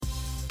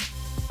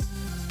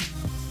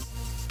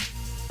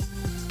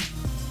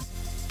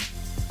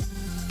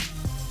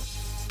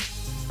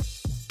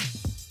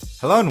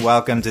Hello and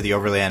welcome to the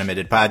Overly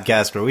Animated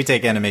Podcast, where we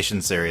take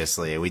animation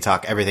seriously. We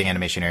talk everything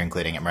animation here,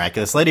 including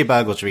Miraculous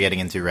Ladybug, which we're getting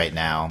into right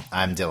now.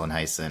 I'm Dylan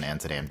Heisen, and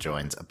today I'm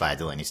joined by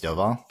Delaney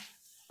Stovall.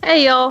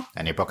 Hey, y'all.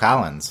 And April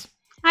Collins.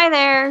 Hi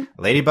there.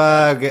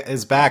 Ladybug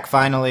is back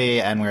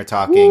finally, and we're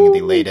talking the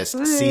latest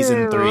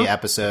Season 3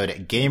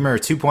 episode, Gamer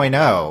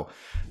 2.0,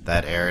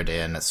 that aired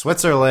in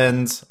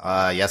Switzerland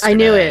yesterday. I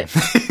knew it.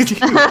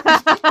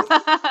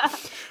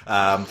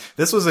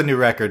 This was a new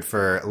record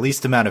for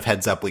least amount of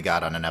heads up we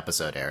got on an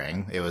episode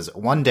airing. It was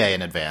 1 day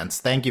in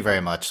advance. Thank you very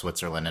much,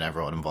 Switzerland and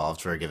everyone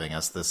involved, for giving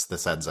us this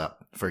heads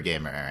up for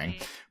Gamer airing.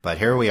 But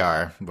here we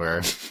are.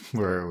 We're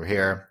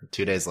here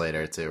 2 days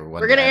later to one.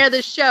 We're gonna air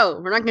this show.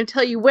 We're not gonna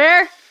tell you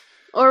where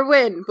or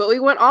when, but we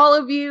want all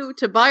of you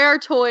to buy our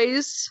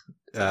toys.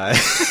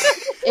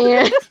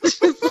 And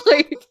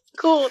like,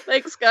 cool.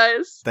 Thanks,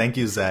 guys. Thank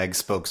you, Zag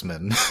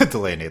spokesman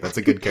Delaney. That's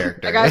a good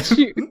character. I got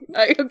you.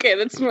 Okay,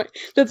 that's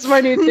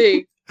my new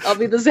thing. I'll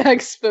be the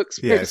Zag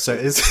spokesman. Yeah, so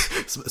is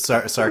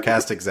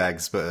sarcastic Zag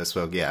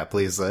spoke. Yeah,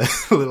 please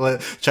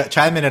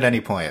chime in at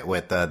any point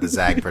with the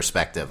Zag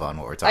perspective on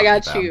what we're talking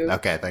about. I got you.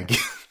 Okay, thank you.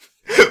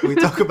 We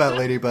talk about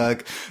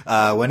Ladybug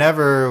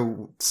whenever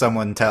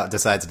someone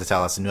decides to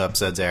tell us a new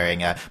episode's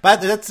airing.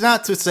 But that's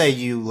not to say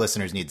you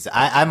listeners need to.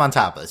 I'm on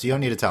top of this. You don't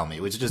need to tell me.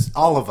 It's just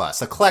all of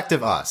us, a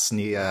collective us.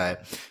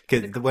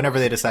 Whenever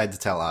they decide to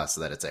tell us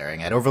that it's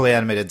airing at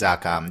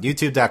overlyanimated.com,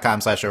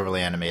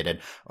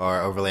 youtube.com/overlyanimated, or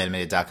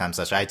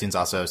overlyanimated.com/iTunes.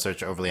 Also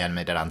search Overly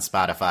Animated on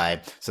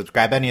Spotify.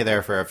 Subscribe any of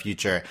there for a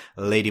future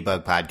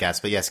Ladybug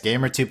podcast. But yes,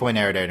 Gamer 2.0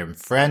 aired in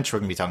French. We're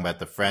going to be talking about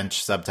the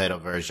French subtitle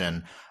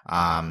version.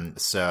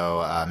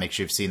 So make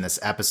sure you've seen this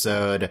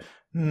episode.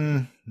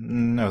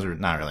 Those are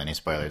not really any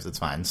spoilers. It's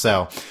fine.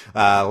 So,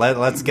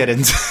 let's get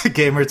into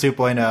Gamer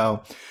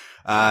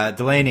 2.0.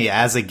 Delaney,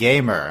 as a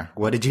gamer,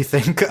 what did you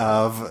think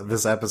of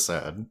this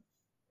episode?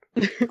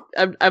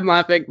 I'm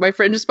laughing. My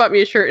friend just bought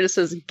me a shirt and it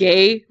says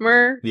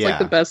gamer. It's like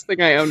the best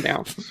thing I own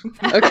now.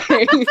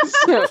 Okay.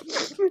 So,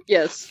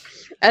 yes.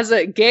 As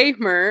a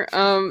gamer,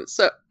 part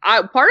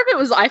of it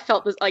was I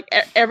felt this, like,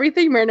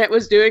 everything Marinette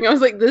was doing, I was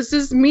like, this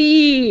is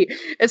me!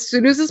 As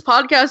soon as this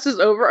podcast is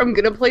over, I'm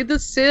gonna play The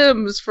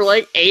Sims for,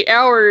 like, 8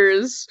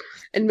 hours,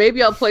 and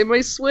maybe I'll play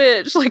my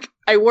Switch. Like,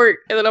 I work,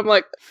 and then I'm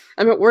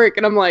at work,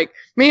 and I'm like,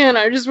 man,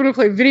 I just want to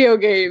play video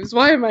games.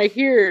 Why am I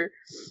here?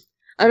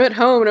 I'm at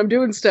home, and I'm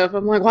doing stuff.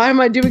 I'm like, why am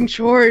I doing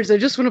chores? I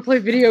just want to play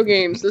video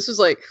games. This was,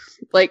 like,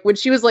 when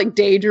she was, like,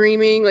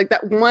 daydreaming, like,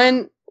 that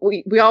one...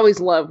 We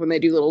always love when they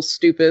do little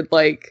stupid,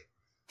 like,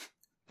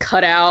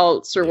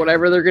 cutouts or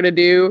whatever they're going to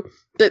do.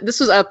 This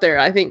was up there.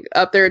 I think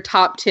up there,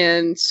 top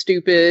 10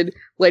 stupid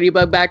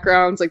Ladybug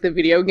backgrounds, like the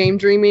video game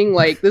dreaming.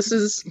 Like, this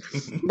is,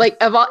 like,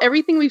 of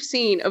everything we've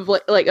seen of,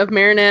 like, of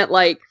Marinette,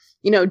 like,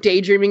 you know,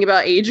 daydreaming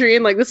about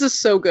Adrian. Like, this is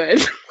so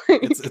good.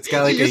 It's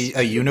got, like,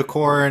 a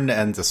unicorn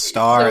and a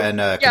star and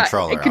a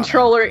controller. A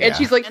controller. And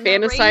she's, like,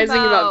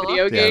 fantasizing about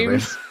video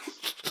games.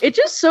 It's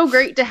just so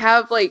great to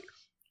have, like,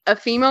 a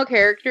female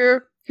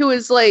character who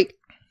is, like,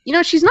 you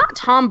know, she's not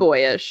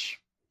tomboyish.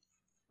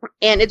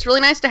 And it's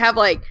really nice to have,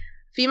 like,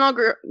 female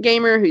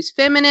gamer who's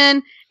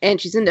feminine, and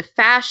she's into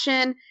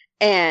fashion,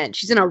 and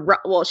she's in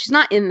she's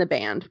not in the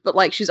band, but,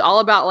 like, she's all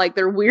about, like,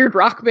 their weird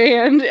rock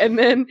band, and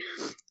then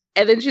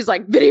she's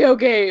like, video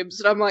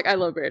games, and I'm like, I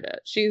love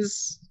Marinette.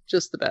 She's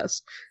just the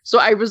best. So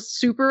I was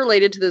super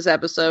related to this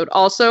episode.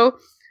 Also,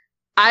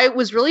 I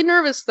was really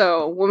nervous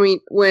though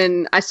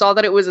when I saw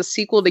that it was a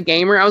sequel to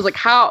Gamer. I was like,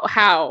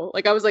 how?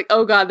 Like, I was like,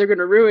 oh god, they're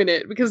gonna ruin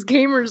it, because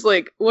Gamer's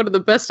like one of the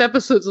best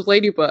episodes of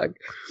Ladybug.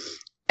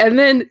 And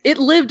then it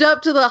lived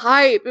up to the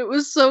hype. It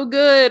was so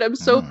good. I'm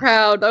so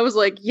proud. I was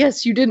like,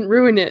 yes, you didn't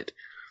ruin it,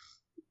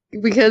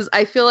 because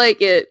I feel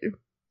like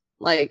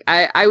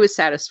I was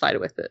satisfied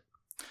with it.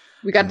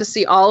 We got to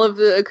see all of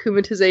the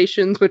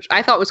akumatizations, which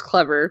I thought was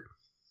clever.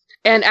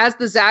 And as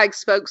the Zag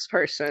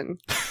spokesperson,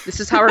 this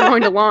is how we're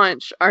going to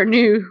launch our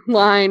new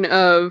line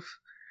of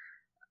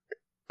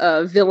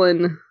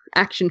villain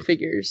action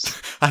figures.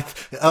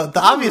 The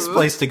obvious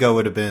place to go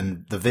would have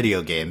been the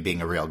video game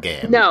being a real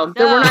game. No.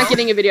 We're not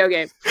getting a video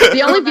game.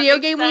 The only video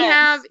game we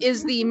have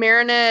is the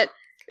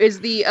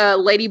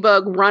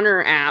Ladybug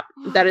Runner app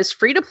that is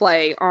free to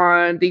play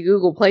on the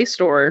Google Play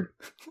Store.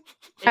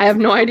 I have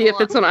no idea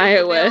if it's on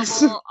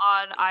iOS.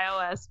 On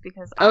iOS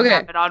because I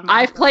have it on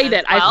my I've played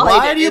it.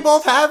 Why do you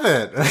both have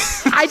it?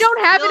 I don't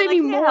have it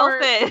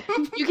anymore.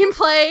 You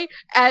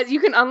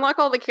can unlock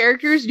all the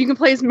characters. You can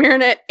play as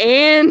Marinette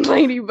and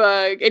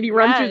Ladybug, and you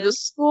run through the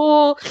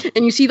school,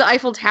 and you see the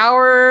Eiffel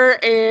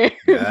Tower, and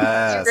you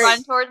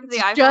run towards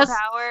the Eiffel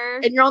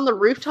Tower, and you're on the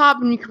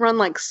rooftop, and you can run,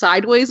 like,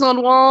 sideways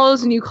on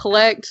walls, and you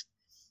collect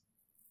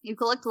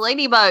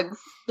ladybugs.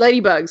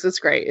 Ladybugs. It's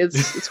great.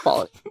 It's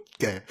quality.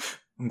 Okay.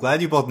 I'm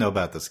glad you both know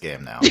about this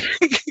game now.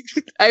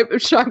 I'm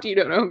shocked you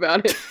don't know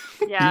about it.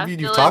 Yeah,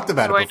 you talked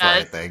about it before,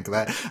 I think.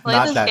 Play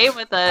this game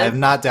with us. I have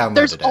not downloaded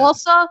There's it. There's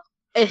also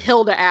a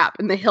Hilda app,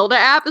 and the Hilda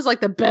app is, like,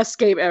 the best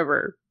game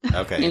ever.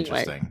 Okay, anyway.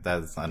 Interesting.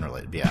 That's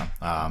unrelated. Yeah.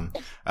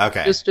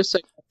 Okay. Just so.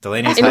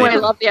 Delaney's anyway, I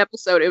love the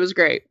episode. It was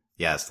great.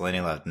 Yes, Lenny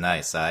Love.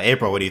 Nice.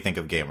 April, what do you think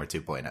of Gamer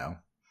 2.0?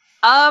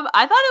 I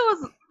thought it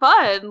was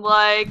fun.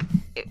 Like,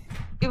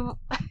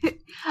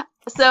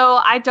 so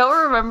I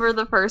don't remember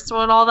the first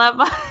one all that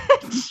much.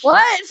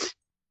 What?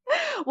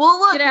 Well,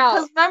 look,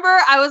 because remember,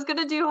 I was going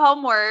to do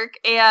homework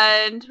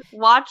and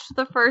watch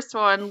the first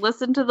one,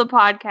 listen to the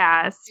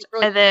podcast,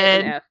 and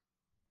then,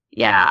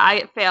 yeah,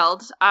 I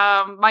failed.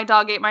 My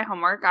dog ate my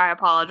homework. I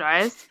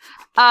apologize.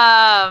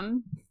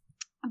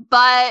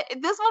 But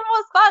this one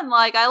was fun.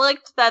 Like, I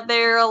liked that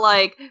they're,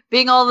 like,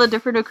 being all the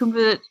different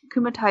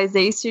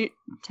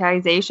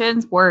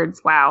akumatizations.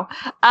 Words, wow.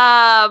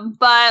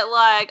 But,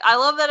 like, I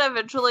love that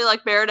eventually,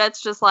 like,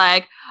 Marinette's just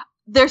like,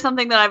 there's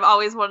something that I've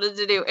always wanted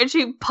to do. And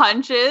she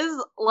punches,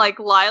 like,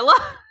 Lila.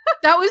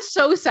 That was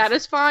so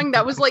satisfying.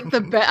 That was, like, the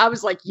best. I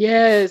was like,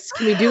 yes,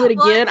 can we do it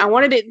again? I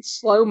wanted it in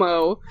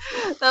slow-mo.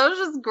 That was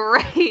just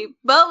great.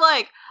 But,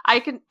 like, I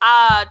can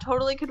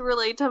totally could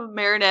relate to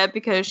Marinette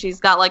because she's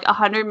got, like,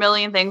 100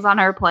 million things on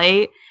her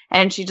plate.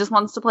 And she just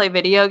wants to play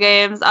video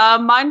games.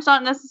 Mine's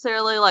not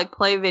necessarily, like,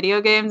 play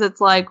video games. It's,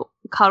 like,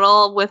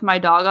 cuddle with my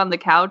dog on the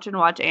couch and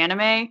watch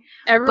anime.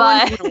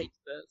 Everyone relates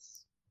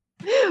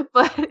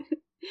this.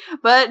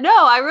 But no,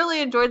 I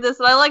really enjoyed this,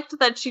 and I liked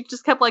that she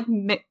just kept like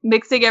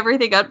mixing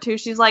everything up too.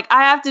 She's like,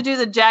 I have to do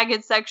the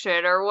jagged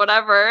section or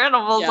whatever, and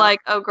I was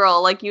like, oh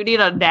girl, like you need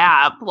a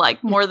nap,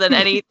 like more than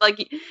any,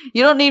 like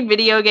you don't need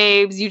video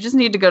games, you just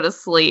need to go to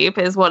sleep,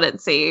 is what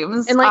it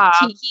seems. And like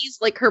Tiki's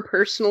like her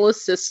personal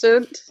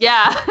assistant.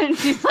 Yeah, and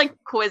she's like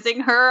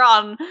quizzing her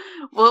on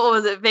what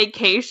was it,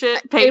 vacation?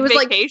 It was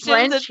like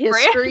French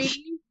history.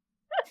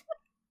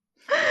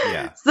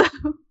 Yeah. So.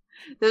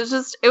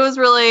 It was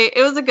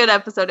a good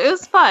episode. It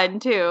was fun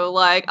too.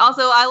 Like,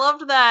 also, I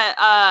loved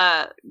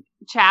that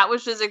Chat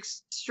was just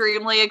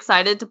extremely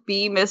excited to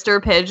be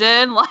Mr.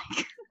 Pigeon. Like,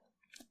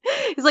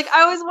 he's like,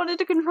 I always wanted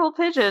to control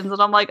pigeons,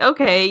 and I'm like,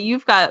 okay,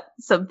 you've got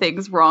some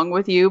things wrong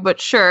with you, but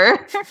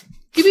sure.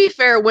 To be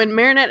fair, when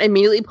Marinette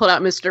immediately pulled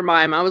out Mr.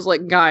 Mime, I was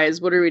like,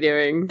 guys, what are we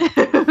doing?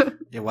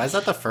 Yeah, why is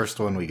that the first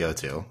one we go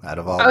to out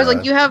of all? I was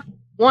like, you have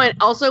one.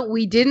 Also,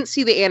 we didn't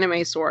see the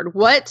anime sword.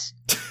 What?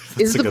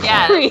 Is the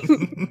point?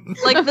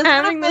 Like, this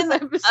having this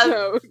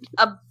episode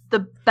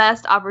the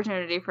best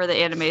opportunity for the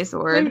anime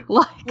sword.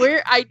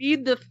 Where I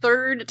need the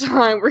third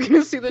time we're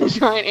gonna see the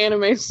giant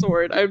anime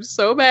sword. I'm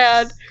so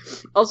mad.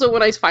 Also,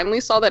 when I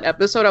finally saw that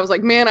episode, I was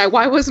like, man,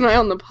 why wasn't I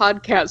on the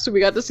podcast so we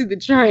got to see the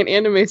giant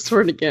anime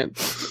sword again?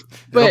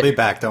 But it'll be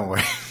back, don't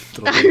worry.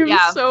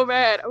 I'm so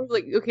mad. I was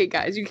like, okay,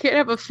 guys, you can't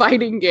have a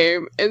fighting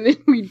game and then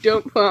we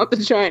don't pull out the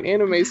giant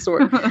anime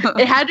sword.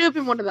 It had to have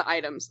been one of the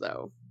items,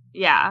 though.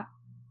 Yeah.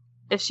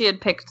 If she had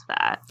picked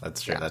that.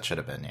 That's true. Yeah. That should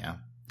have been, yeah.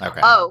 Okay.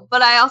 Oh,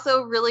 but I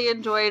also really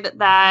enjoyed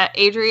that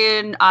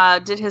Adrian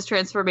did his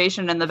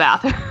transformation in the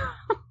bathroom.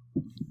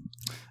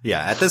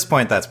 Yeah, at this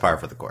point, that's par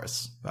for the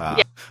course.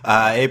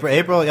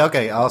 April,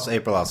 okay.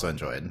 April also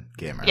enjoyed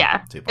Gamer.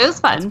 Yeah, 2.0. It was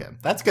fun.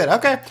 That's good.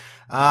 Okay.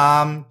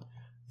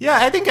 Yeah,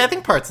 I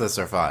think parts of this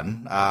are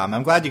fun.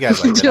 I'm glad you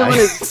guys liked it. Dylan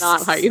is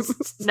not hype.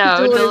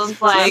 No,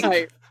 Dylan's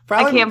like,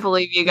 probably, I can't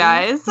believe you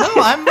guys. No,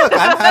 I'm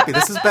happy.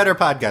 This is better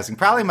podcasting.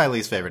 Probably my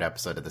least favorite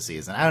episode of the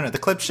season. I don't know, the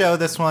clip show,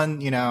 this one,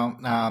 one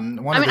of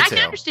the two. I can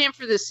understand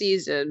for this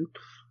season.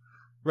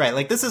 Right,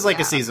 like this is like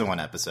a season 1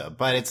 episode,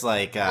 but it's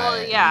like,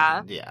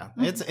 yeah.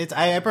 It's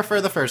I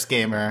prefer the first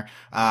Gamer.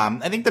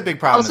 I think the big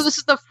problem. Also, this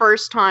is the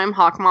first time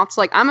Hawkmoth's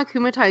like, I'm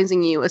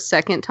akumatizing you a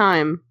second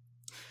time.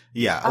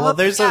 Yeah, well,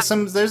 there's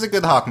a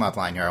good Hawkmoth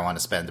line here I want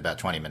to spend about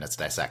 20 minutes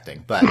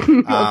dissecting, but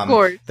of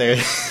course,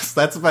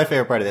 that's my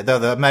favorite part of it.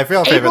 Though my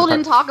real favorite. April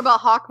didn't talk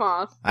about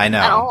Hawkmoth. I know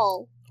at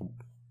all.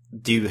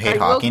 Do you hate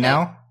hockey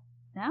now?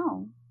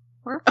 No,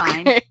 we're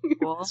fine. Okay.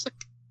 Cool.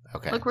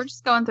 Okay. Look, we're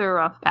just going through a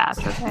rough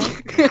patch.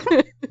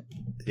 Okay.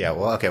 Yeah.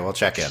 Well. Okay. We'll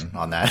check in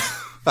on that.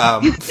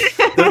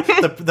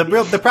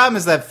 The problem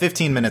is that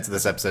 15 minutes of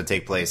this episode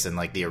take place in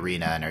like the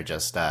arena and are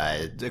just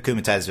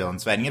akumatized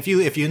villains fighting. If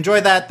you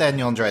enjoy that, then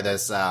you'll enjoy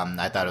this.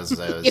 I thought it was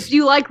if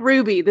you like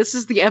RWBY, this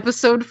is the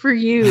episode for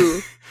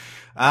you.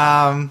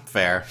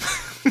 Fair.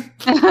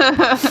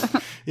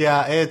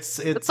 Yeah, it's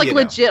like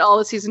legit all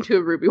the season 2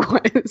 of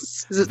RWBY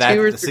was. Is it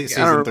 2 or 3?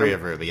 Season 3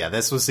 of RWBY. Yeah,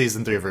 this was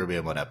season 3 of RWBY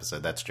in one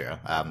episode. That's true.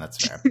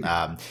 That's fair.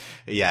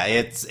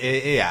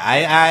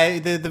 Yeah,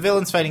 the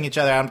villains fighting each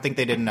other. I don't think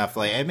they did enough.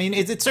 Like, I mean,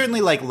 it's certainly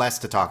like less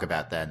to talk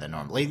about than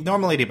normally.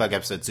 Normal Ladybug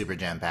episode's super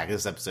jam packed.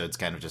 This episode's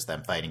kind of just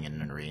them fighting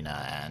in an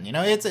arena, and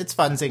it's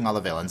fun seeing all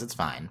the villains. It's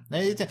fine.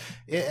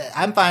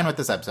 I'm fine with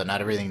this episode.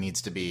 Not everything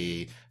needs to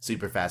be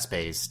super fast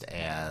paced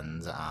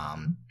and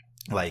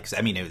like,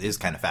 I mean, it is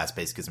kind of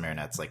fast-paced because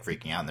Marinette's, like,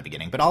 freaking out in the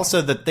beginning. But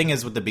also, the thing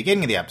is, with the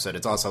beginning of the episode,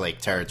 it's also, like,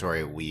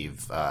 territory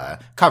we've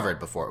covered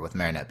before, with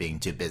Marinette being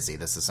too busy.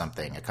 This is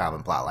a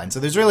common plot line. So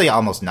there's really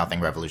almost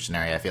nothing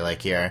revolutionary, I feel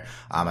like, here.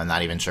 I'm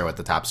not even sure what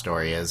the top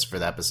story is for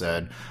the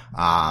episode.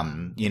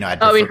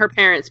 Her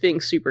parents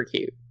being super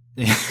cute.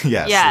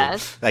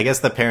 Yes. I guess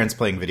the parents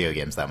playing video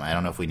games that much. I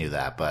don't know if we knew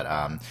that, but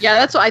yeah,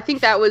 that's what I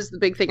think that was the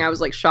big thing I was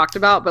like shocked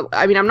about. But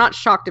I mean, I'm not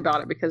shocked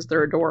about it because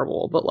they're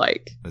adorable. But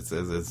like,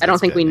 I don't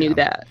think we knew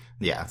that.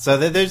 Yeah. So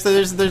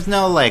there's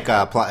no like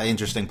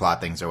interesting plot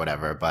things or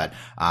whatever, but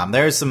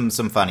there's some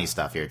funny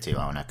stuff here too.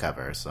 I want to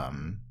cover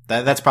some.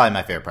 That's probably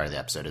my favorite part of the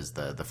episode is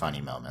the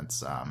funny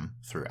moments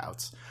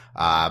throughout.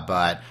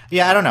 But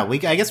yeah, I don't know.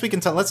 I guess we can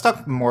tell. Let's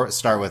start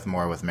with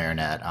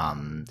Marinette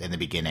in the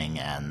beginning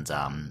and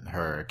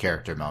her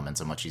character moments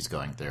and what she's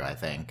going through. I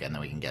think, and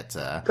then we can get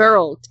to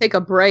girl. Take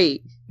a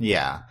break.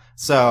 Yeah.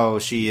 So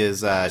she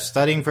is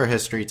studying for a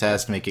history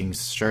test, making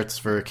shirts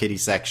for Kitty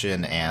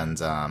section,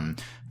 and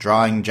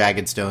drawing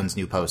Jagged Stone's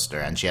new poster.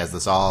 And she has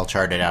this all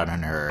charted out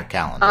on her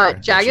calendar.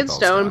 Jagged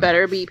Stone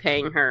better be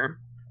paying her.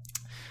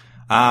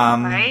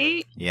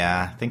 Right?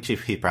 Yeah, I think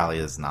he probably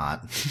is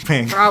not.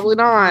 Probably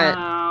not.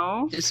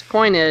 No.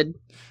 Disappointed.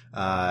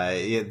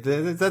 Yeah,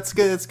 that's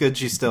good. That's good.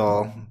 She's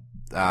still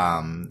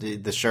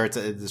the shirts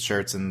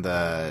and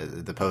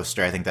the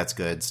poster. I think that's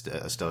good.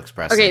 Still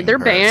expressing. Okay, their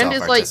band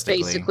is like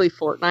basically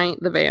Fortnite.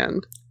 The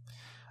band.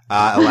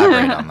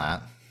 Elaborate on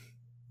that.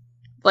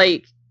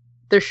 Like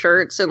their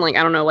shirts and like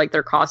I don't know, like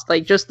their cost,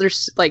 like just their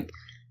like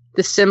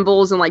the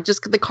symbols and like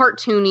just the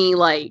cartoony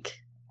like.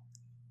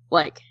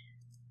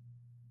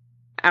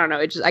 I don't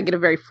know. I get a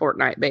very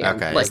Fortnite band.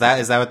 Okay, like, is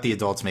that what the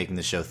adults making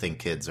the show think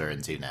kids are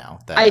into now?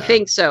 I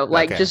think so.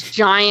 Like just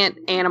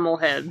giant animal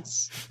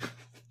heads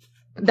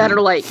that are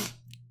like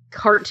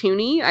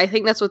cartoony. I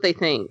think that's what they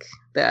think.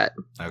 That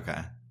okay,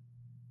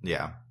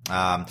 yeah.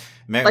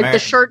 Like the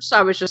shirts,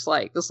 I was just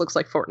like, this looks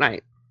like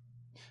Fortnite.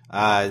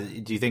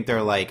 Do you think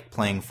they're like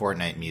playing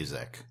Fortnite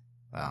music?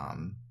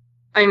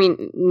 I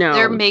mean, no.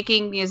 They're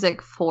making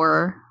music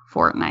for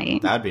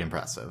Fortnite. That'd be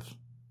impressive.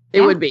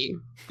 It would be.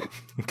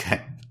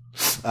 Okay.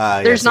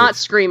 There's not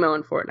Screamo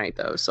in Fortnite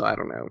though, so I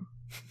don't know.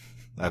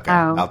 Okay,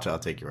 I'll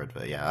take your word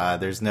for it. Yeah,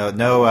 there's no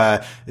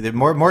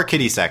more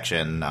Kitty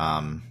section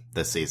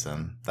this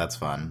season. That's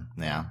fun.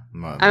 Yeah,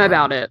 I'm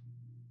about it.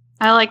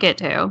 I like it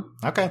too.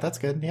 Okay, that's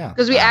good. Yeah,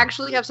 because we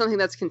actually have something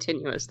that's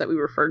continuous that we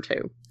refer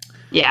to.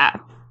 Yeah.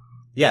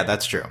 Yeah,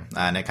 that's true,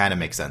 and it kind of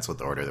makes sense with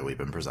the order that we've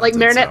been presented. Like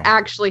Marinette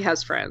actually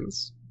has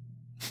friends,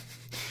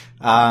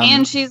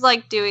 and she's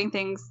like doing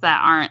things that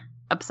aren't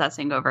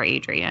obsessing over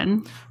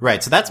Adrian.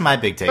 Right, so that's my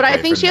big takeaway. But I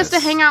think she has to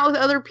hang out with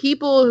other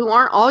people who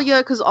aren't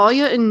Alya, because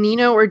Alya and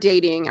Nino are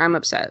dating. I'm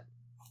upset.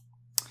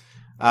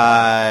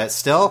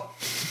 Still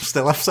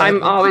upset?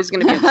 I'm always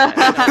going to be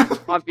upset,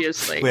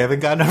 obviously. We haven't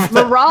gotten over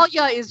that.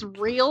 Moralia is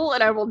real,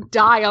 and I will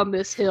die on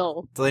this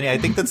hill. Delaney, I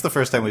think that's the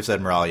first time we've said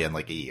Moralia in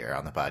like a year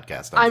on the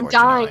podcast. I'm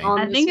dying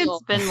on this hill.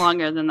 It's been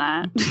longer than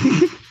that.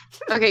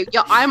 Okay,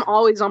 yeah, I'm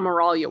always on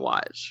Moralia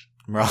watch.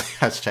 Moralia,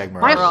 hashtag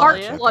Moralia. My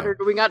heart fluttered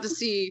when we got to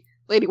see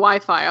Lady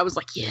Wi-Fi. I was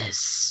like,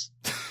 yes.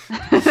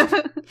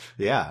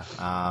 Yeah.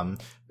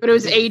 But it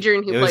was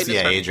Adrian who played.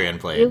 Yeah, Adrian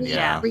played. Really,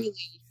 yeah. Really.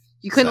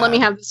 You couldn't let me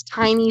have this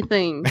tiny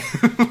thing.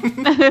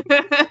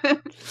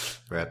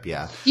 Rip,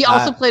 yeah. He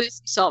also played it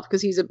himself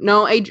because he's a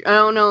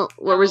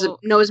Where was it?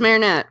 No, it was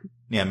Marinette.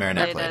 Yeah,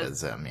 Marinette played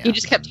as him. Yeah. He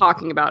just kept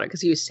talking about it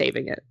because he was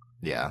saving it.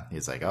 Yeah,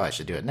 he's like, oh, I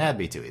should do it. Nah, it'd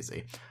be too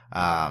easy.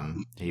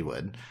 He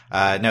would.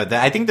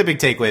 I think the big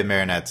takeaway of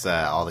Marinette's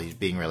all these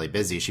being really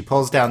busy. She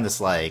pulls down this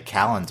like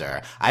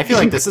calendar. I feel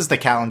like this is the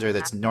calendar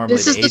that's normally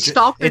the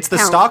stalker. It's the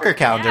stalker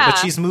calendar, but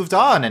she's moved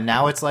on, and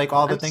now it's like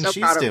all the things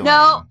she's doing.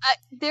 No,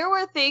 there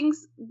were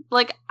things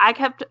like I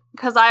kept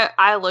because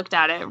I looked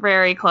at it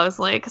very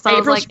closely because I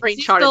was like,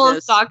 she's still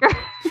a stalker.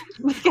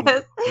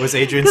 Because was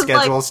Adrian's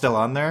schedule still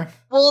on there?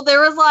 Well,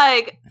 there was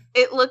like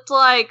it looked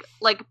like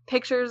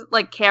pictures,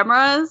 like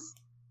cameras.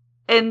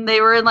 And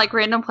they were in like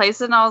random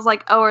places, and I was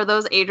like, "Oh, are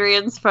those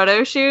Adrian's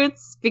photo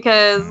shoots?"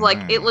 Because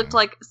like it looked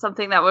like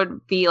something that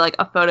would be like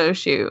a photo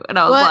shoot, and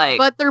I was like,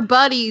 "But they're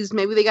buddies.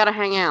 Maybe they got to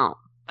hang out."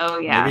 Oh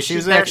yeah, maybe she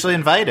was actually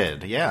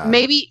invited. Yeah,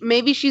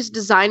 maybe she's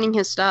designing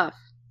his stuff.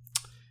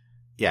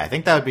 Yeah, I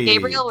think that would be.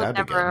 Gabriel would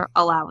never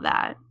allow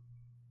that.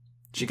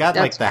 She got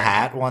like the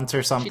hat once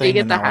or something. She did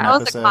get the hat. That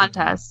was a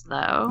contest,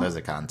 though. That was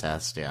a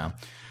contest, yeah.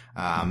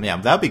 Yeah,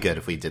 that would be good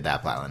if we did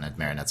that plot and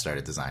Marinette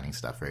started designing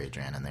stuff for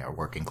Adrian and they were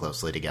working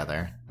closely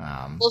together.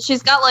 Well,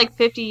 she's got like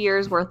 50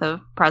 years worth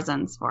of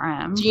presents for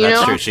him. Do you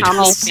know how many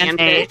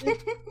fanfics?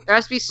 There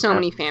has to be so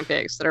many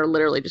fanfics that are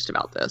literally just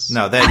about this.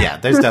 No, there's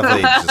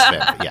definitely just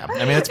fanfic. Yeah,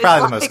 I mean, it's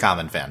probably the most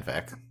common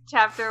fanfic.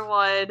 Chapter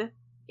 1,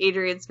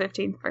 Adrian's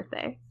 15th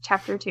birthday.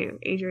 Chapter 2,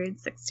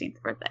 Adrian's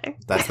 16th birthday.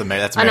 That's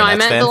Marinette's I know, I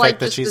meant fanfic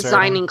the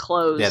designing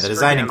clothes. Yeah, the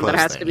designing clothes. That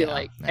has to be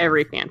like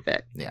every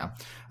fanfic. Yeah.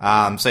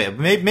 So yeah,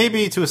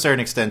 maybe to a certain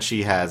extent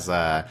she has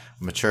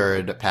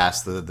matured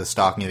past the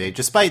stalking age,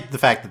 despite the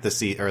fact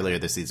that earlier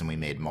this season we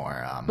made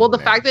more. Well, the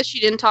fact that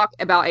she didn't talk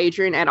about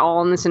Adrian at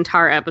all in this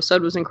entire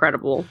episode was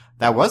incredible.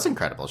 That was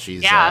incredible.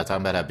 She's talking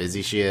about how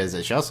busy she is.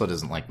 And she also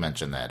doesn't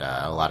mention that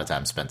a lot of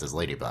time spent as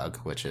Ladybug,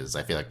 which is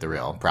I feel like the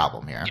real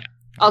problem here. Yeah.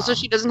 Also,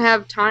 she doesn't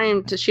have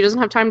time to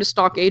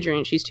stalk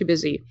Adrian. She's too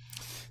busy.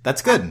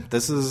 That's good.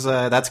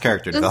 That's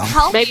character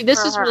development. Maybe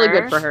this is really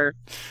good for her.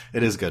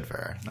 It is good for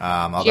her.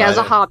 She has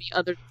a hobby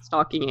other than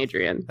stalking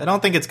Adrian. I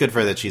don't think it's good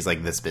for her that she's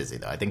like this busy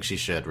though. I think she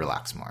should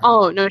relax more.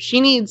 Oh no,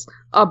 she needs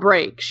a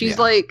break. She's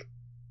like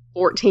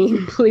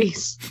 14,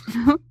 please.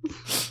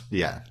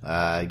 Yeah.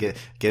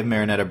 Give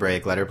Marinette a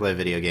break. Let her play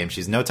video games.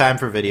 She's no time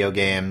for video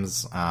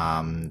games.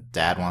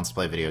 Dad wants to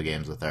play video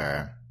games with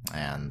her.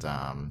 And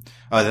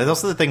there's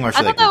also the thing where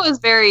I thought that was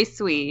very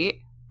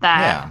sweet.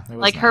 That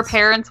like nice. Her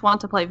parents want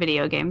to play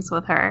video games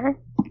with her.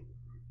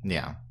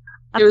 Yeah,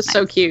 it was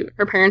so cute.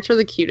 Her parents are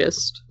the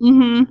cutest.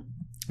 Mm-hmm.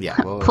 Yeah,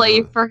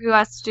 play for who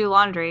has to do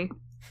laundry.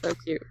 So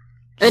cute.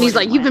 And he's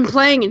like, "You've been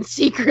playing in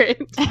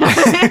secret."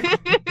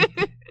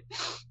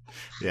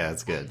 Yeah,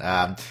 it's good.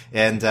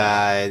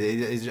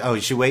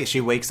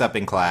 She wakes up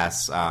in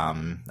class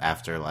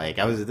after like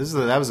that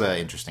was an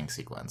interesting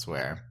sequence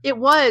where it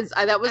was.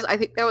 I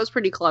think that was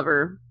pretty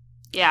clever.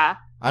 Yeah.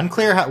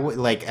 Unclear how,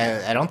 like,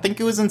 I don't think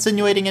it was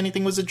insinuating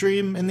anything was a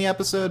dream in the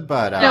episode,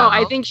 but... no,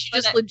 I think she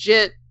just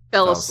legit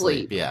fell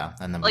asleep. Yeah,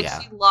 and then,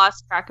 she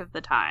lost track of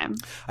the time.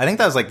 I think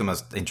that was, like, the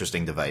most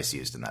interesting device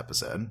used in the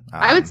episode.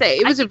 I would say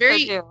it was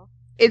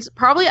it's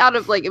probably out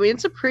of, like, I mean,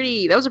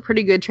 that was a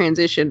pretty good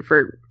transition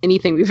for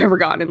anything we've ever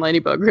gotten in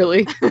Ladybug,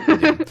 really.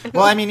 Yeah.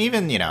 Well, I mean,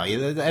 even,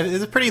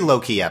 it's a pretty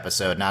low-key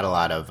episode, not a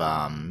lot of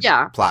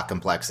plot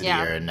complexity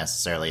or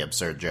necessarily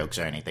absurd jokes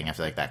or anything. I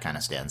feel like that kind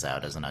of stands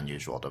out as an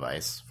unusual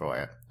device for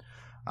it.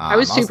 I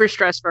was super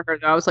stressed for her,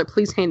 though. I was like,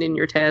 please hand in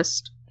your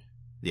test.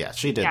 Yeah,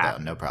 she did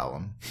that, no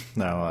problem.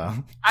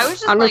 No, I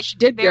was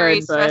just,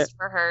 very stressed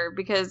for her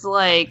because,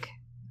 like...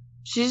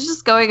 She's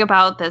just going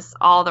about this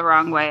all the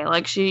wrong way.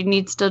 Like, she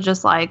needs to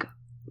just, like,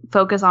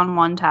 focus on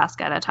one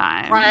task at a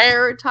time.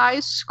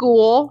 Prioritize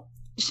school.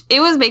 It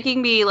was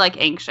making me, like,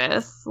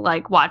 anxious,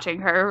 like,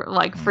 watching her,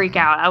 like, freak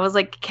out. I was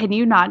like, can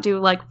you not do,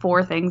 like,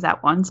 4 things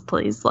at once,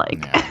 please?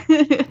 Like,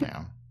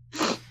 yeah.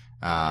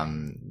 I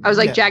was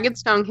like, Jagged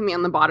Stone can be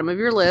on the bottom of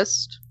your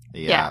list.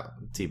 Yeah.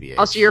 TBH.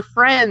 Also, your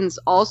friends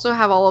also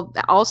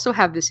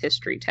have this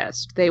history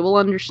test. They will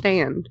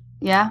understand.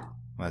 Yeah.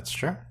 That's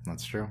true.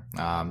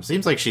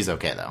 Seems like she's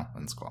okay though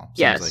in school.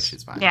 Seems like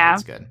she's fine. Yeah,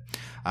 that's good.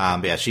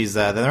 But yeah, she's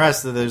then the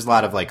rest of there's a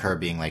lot of like her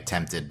being like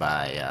tempted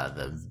by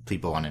the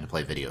people wanting to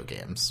play video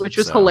games, which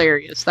was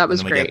hilarious. That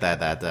was great. We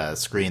get that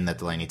screen that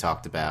Delaney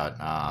talked about.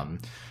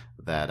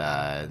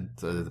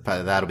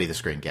 That'll be the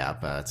screen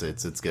cap.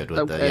 It's good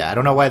with I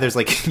don't know why there's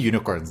like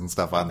unicorns and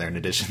stuff on there in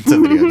addition to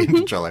video game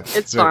controller.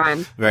 It's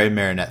fine. Very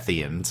Marinette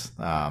themed.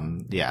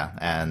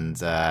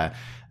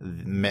 And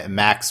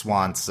Max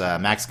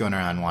going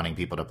around wanting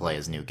people to play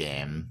his new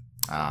game.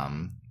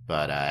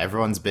 But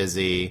everyone's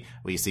busy.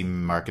 We see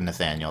Mark and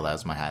Nathaniel. That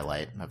was my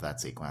highlight of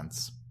that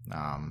sequence.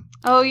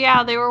 Oh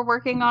yeah, they were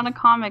working on a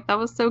comic. That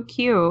was so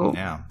cute.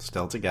 Yeah,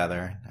 still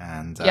together.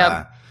 And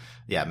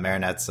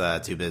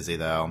Marinette's too busy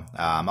though.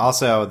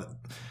 Also,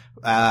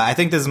 I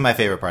think this is my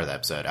favorite part of the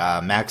episode.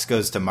 Max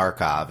goes to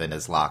Markov in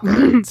his locker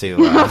to...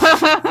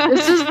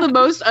 This is the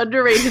most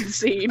underrated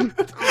scene.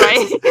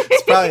 Right?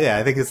 It's probably,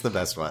 I think it's the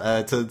best one.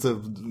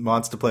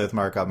 Wants to play with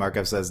Markov.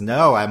 Markov says,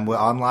 no, I'm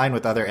online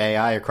with other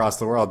AI across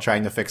the world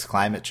trying to fix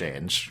climate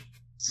change.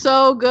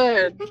 So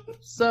good.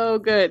 So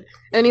good.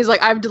 And he's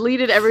like, I've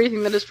deleted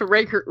everything that is for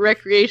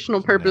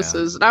recreational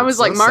purposes. And I was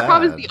like,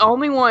 Markov is the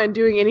only one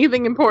doing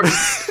anything important.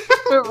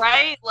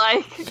 Right?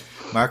 Like...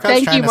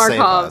 Markov's trying to save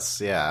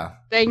us. Yeah.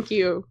 Thank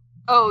you.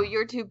 Oh,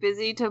 you're too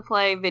busy to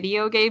play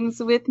video games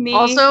with me?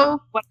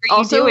 Also, what are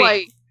you doing?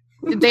 Like,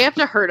 did they have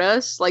to hurt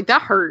us? Like,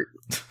 that hurt.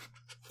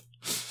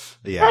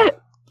 Yeah.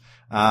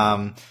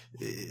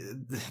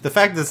 The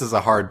fact this is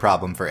a hard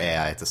problem for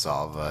AI to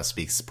solve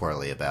speaks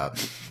poorly about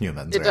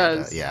humans. It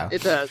does.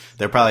 It does.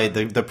 They're probably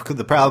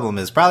the problem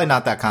is probably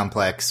not that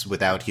complex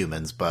without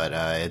humans, but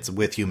it's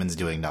with humans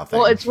doing nothing.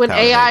 Well, it's when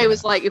AI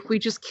was like, if we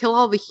just kill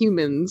all the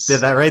humans.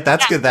 Is that right?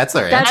 That's good. That's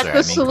our answer.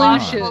 That's the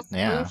solution.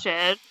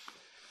 Yeah.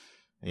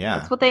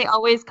 That's what they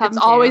always come to.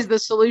 It's always the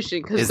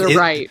solution because they're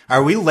right.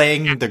 Are we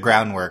laying the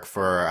groundwork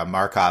for a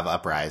Markov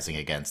uprising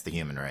against the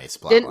human race?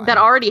 That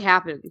already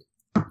happened.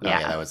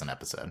 Yeah, that was an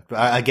episode.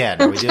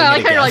 Again, are we doing it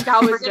again?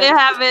 We're gonna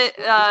have it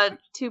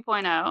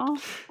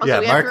 2.0. Also,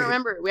 we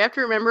have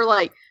to remember,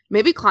 like,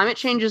 maybe climate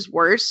change is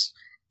worse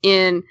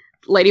in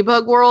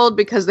Ladybug World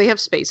because they have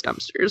space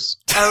dumpsters.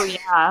 Oh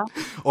yeah.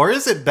 Or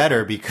is it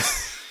better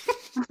because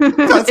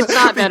it's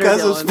not better,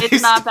 Dylan.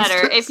 It's not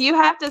better. If you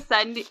have to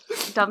send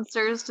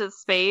dumpsters to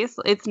space,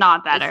 it's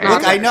not better.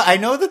 Look, I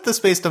know that the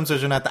space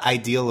dumpsters are not the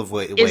ideal of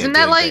way Isn't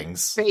that like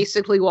things.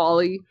 Basically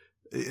WALL-E?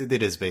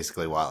 It is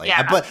basically WALL-E.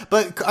 Yeah.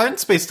 But aren't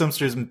space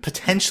dumpsters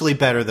potentially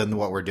better than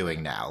what we're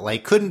doing now?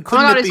 Like, couldn't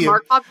it be... is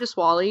Markov just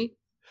WALL-E?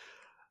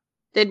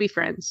 They'd be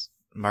friends.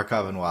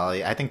 Markov and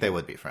WALL-E? I think they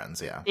would be friends,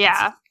 yeah.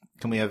 Yeah.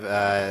 Can we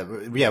have...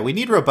 we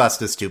need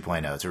Robustus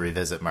 2.0 to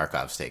revisit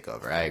Markov's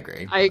takeover. I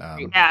agree.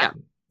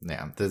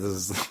 Yeah, this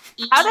is...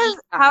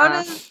 How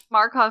does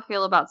Markov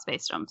feel about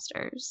space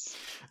dumpsters?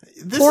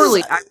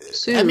 Poorly,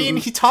 I mean,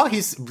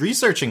 he's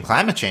researching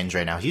climate change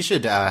right now. He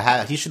should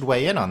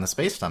weigh in on the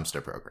space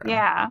dumpster program.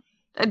 Yeah.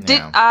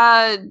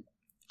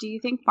 do you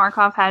think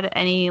Markov had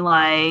any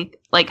like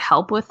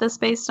help with the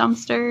space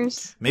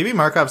dumpsters? Maybe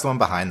Markov's the one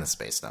behind the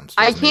space dumpsters.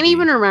 I can't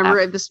even remember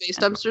if the space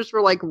dumpsters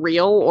were like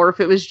real or if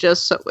it was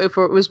just if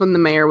it was when the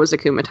mayor was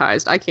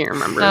akumatized. I can't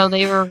remember. No,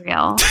 they were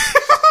real.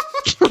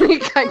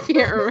 Like, I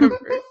can't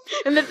remember.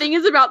 And the thing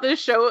is about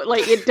this show,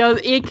 like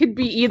it could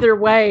be either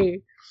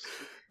way.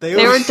 They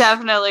were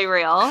definitely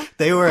real.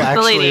 They were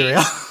actually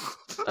real.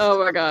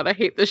 Oh my god, I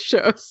hate this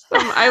show.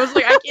 I was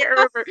like, I can't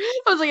remember.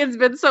 I was like, it's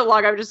been so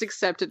long, I've just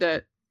accepted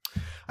it.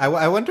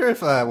 I wonder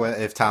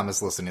if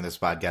Thomas listening to this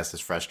podcast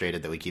is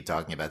frustrated that we keep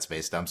talking about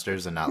space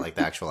dumpsters and not like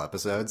the actual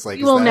episodes. Like,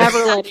 we will never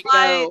let it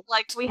go.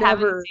 Like, we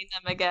haven't seen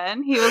them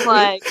again. He was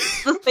like,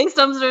 the space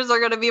dumpsters are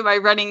going to be my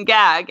running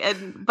gag,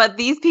 but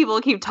these people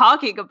keep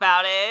talking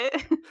about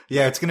it.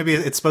 Yeah,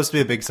 it's supposed to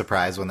be a big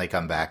surprise when they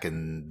come back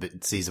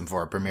in season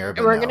 4 premiere.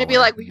 But we're going to be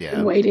like, we've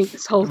been waiting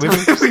this whole time.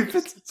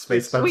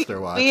 Space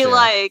dumpster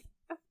watch.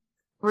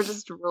 We're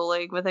just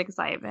drooling with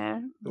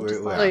excitement.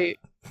 Okay,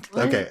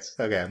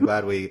 I'm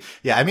glad we...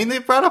 Yeah, I mean, they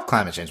brought up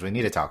climate change. We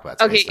need to talk about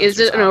space dumpsters, is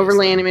it an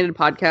overly animated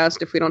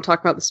podcast if we don't talk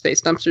about the space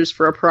dumpsters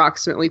for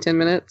approximately 10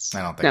 minutes?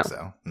 I don't think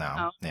so. No.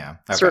 Oh. Yeah.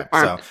 Okay,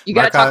 so you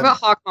got to talk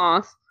about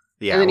Hawkmoth.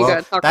 Yeah,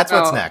 well, that's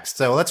what's next.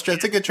 So it's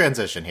a good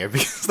transition here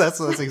because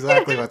that's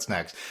exactly what's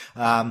next.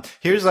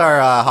 Here's our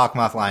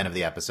Hawkmoth line of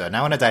the episode. Now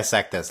I want to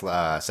dissect this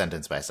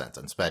sentence by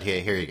sentence, but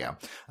here you go.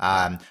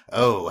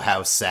 Oh,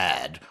 how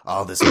sad.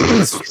 All this...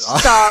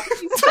 Stop.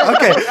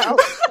 Okay.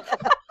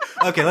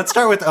 Okay, let's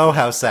start with oh,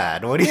 how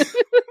sad. What do you...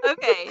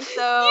 Okay,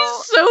 so...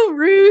 He's so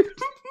rude.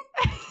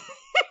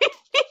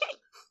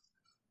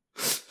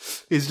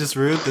 He's just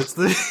rude? That's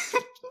the...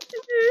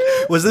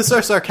 Was this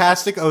our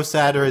sarcastic oh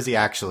sad, or is he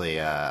actually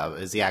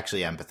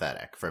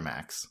empathetic for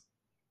Max?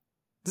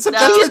 He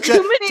akumatizes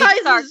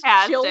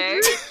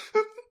children.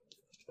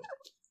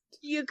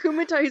 He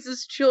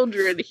akumatizes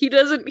children. He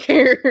doesn't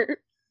care.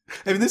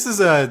 I mean, this is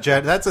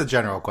that's a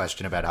general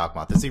question about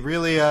Hawkmoth. Is he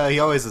really? He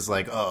always is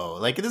like, oh,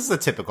 like this is a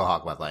typical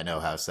Hawkmoth line. Oh,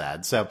 how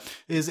sad. So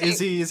is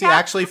he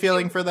actually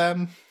feeling for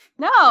them?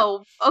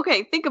 No.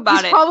 Okay, think about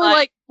it. He's probably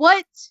like,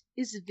 what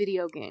is a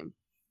video game?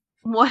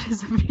 What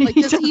is a video? Like,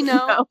 does he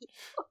know?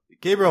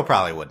 Gabriel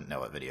probably wouldn't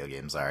know what video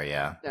games are.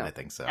 Yeah, no. I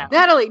think so. No.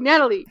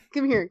 Natalie,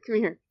 come here.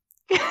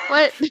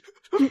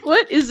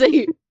 What is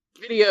a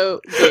video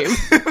game?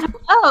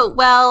 Oh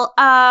well,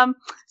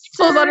 she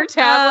pulls on her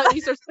tablet. He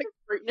starts like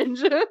Fruit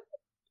Ninja.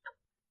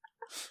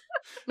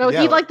 No,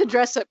 he liked the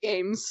dress up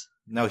games.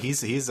 No,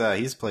 he's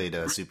played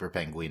Super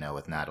Penguino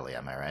with Natalie.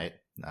 Am I right?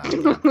 There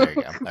you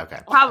go. Okay,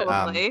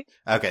 probably.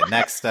 Okay,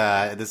 next.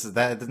 This is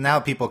that. Now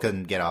people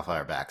can get off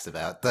our backs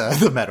about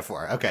the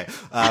metaphor. Okay.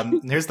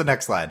 Here's the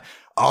next line.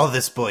 All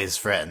this boy's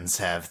friends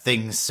have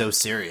things so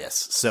serious,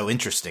 so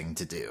interesting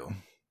to do.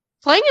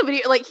 Playing a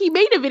video, like he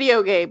made a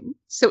video game,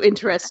 so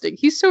interesting.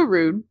 He's so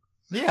rude.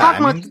 Yeah,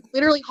 Hawkmoth,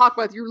 literally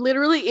Hawkmoth. You're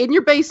literally in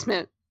your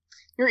basement.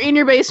 You're in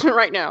your basement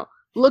right now,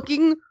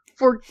 looking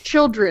for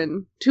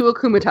children to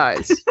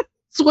akumatize.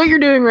 That's what you're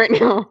doing right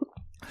now.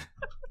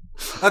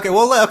 Okay,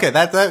 well, okay,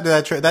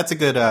 that's a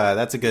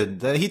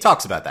good. He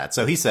talks about that,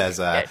 so he says,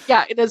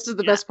 "Yeah, this is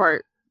the best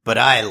part." But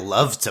I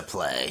love to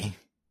play.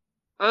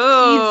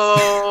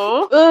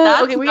 Oh,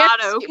 that's okay. We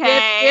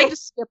have to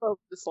skip over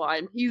this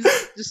line. He's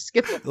just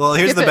skipping. Well,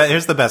 here's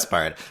the best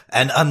part.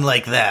 And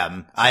unlike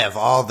them, I have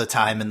all the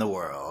time in the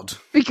world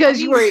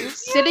because you were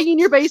sitting in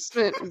your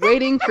basement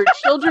waiting for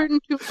children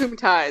to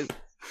akumatize.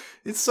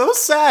 It's so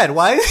sad.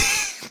 Why?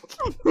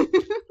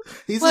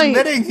 He's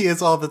admitting he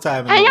has all the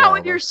time in the world. Hang out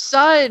with your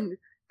son.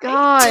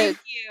 God. Thank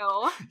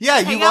you. Yeah,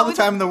 you have all the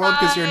time in the world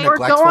because you're a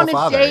neglectful father. Or go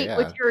on a date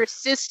with your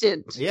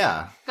assistant.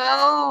 Yeah.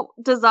 Go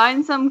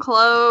design some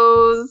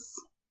clothes.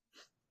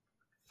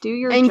 Do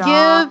your job. And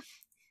give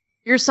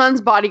your son's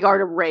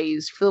bodyguard a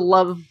raise, for the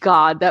love of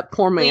God. That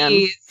poor man.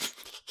 Please.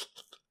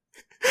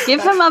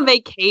 Give him a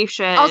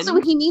vacation.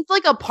 Also, he needs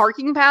like a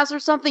parking pass or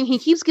something. He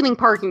keeps getting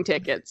parking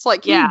tickets.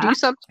 Like, can you do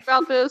something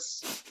about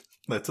this?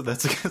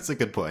 That's a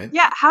good point.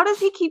 Yeah, how does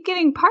he keep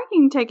getting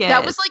parking tickets?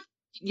 That was like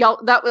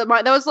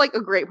that was like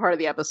a great part of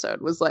the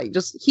episode. Was like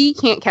just he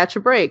can't catch a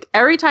break.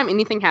 Every time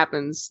anything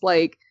happens,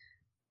 like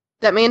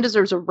that man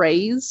deserves a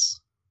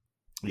raise.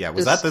 Yeah,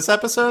 was that this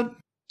episode?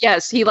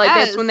 Yes,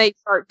 that's when they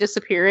start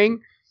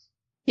disappearing.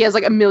 He has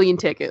like 1 million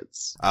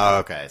tickets. Oh,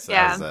 okay. So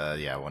that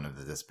was one of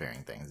the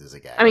disappearing things is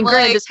a guy. I mean,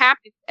 granted, this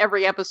happens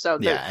every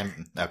episode. Yeah,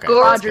 okay.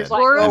 Roger's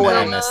like,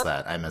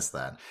 I missed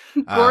that.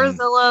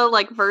 Gorzilla,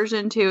 like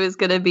version 2 is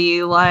gonna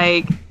be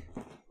like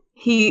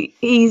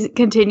he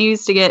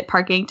continues to get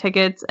parking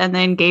tickets, and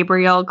then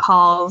Gabriel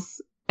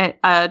calls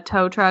a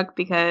tow truck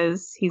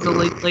because he's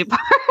illegally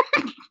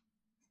parked.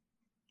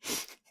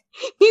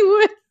 He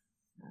would.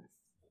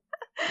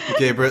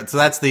 Gabriel, so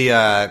that's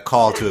the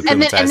call to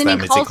akumatize. And then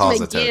he calls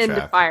him a tow again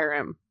truck to fire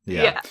him.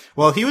 Yeah.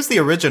 Well, he was the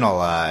original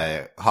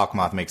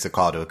Hawkmoth makes a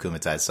call to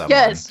akumatize someone.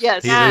 Yes.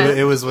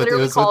 It was with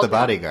the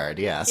bodyguard.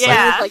 Yeah. So.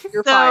 Yeah. Like,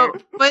 you're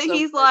fired. But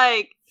he's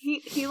like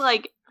he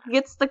like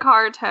gets the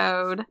car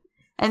towed,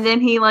 and then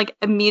he like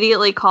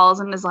immediately calls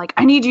and is like,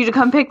 "I need you to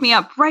come pick me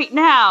up right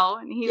now."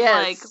 And he's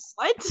like,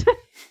 "What?"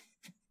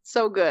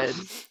 So good.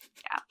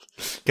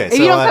 Okay, If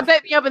you don't come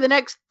pick me up in the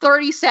next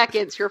 30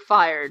 seconds, you're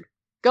fired.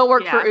 Go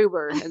work for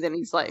Uber. And then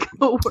he's like,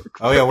 go work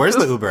oh yeah, where's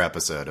the Uber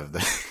episode of the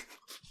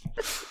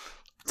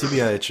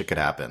TBH? It could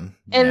happen.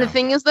 And the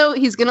thing is, though,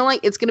 he's gonna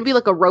it's gonna be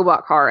like a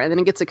robot car, and then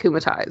it gets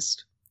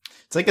akumatized.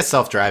 It's like a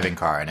self-driving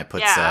car, and it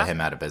puts him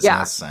out of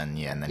business, and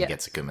then he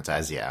gets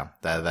akumatized. Yeah,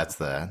 that's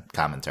the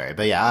commentary.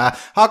 But yeah,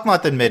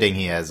 Hawkmoth admitting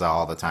he has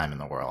all the time in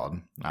the world.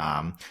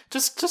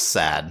 Just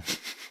sad.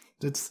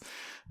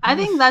 I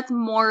think that's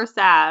more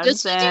sad.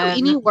 Does he do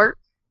any work?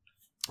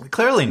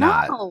 Clearly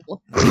not. No.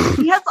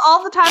 He has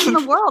all the time in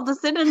the world to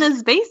sit in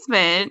his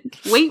basement,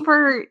 wait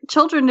for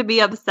children to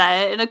be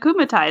upset, and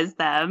akumatize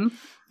them.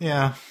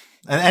 Yeah.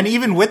 And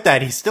even with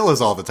that, he still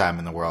has all the time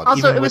in the world.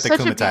 Also, even it was with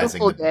such a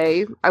beautiful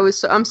day.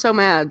 I'm so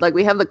mad. Like,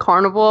 we have the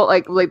carnival,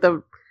 like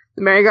the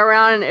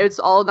merry-go-round, and it's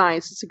all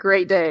nice. It's a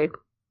great day. Yep.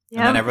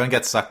 And then everyone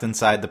gets sucked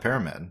inside the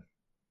pyramid.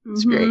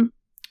 It's great.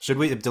 Should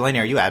we, Delaney,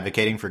 are you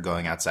advocating for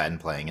going outside and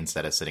playing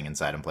instead of sitting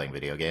inside and playing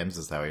video games?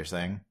 Is that what you're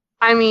saying?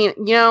 I mean,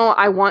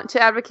 I want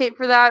to advocate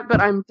for that, but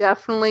I'm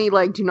definitely,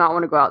 do not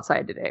want to go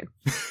outside today.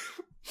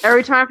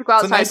 Every time I have to go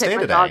outside and take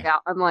my dog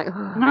out, I'm like,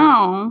 ugh.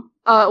 No.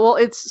 Well,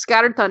 it's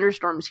scattered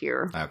thunderstorms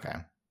here. Okay.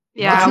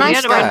 Yeah, it's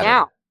nice right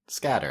now.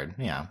 Scattered,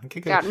 yeah.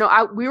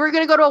 No, we were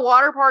going to go to a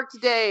water park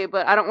today,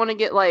 but I don't want to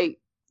get, I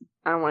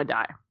don't want to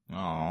die.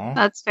 Oh.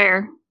 That's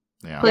fair.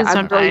 Yeah. Please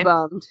don't I'm really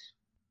bummed.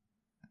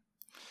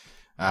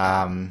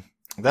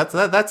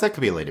 That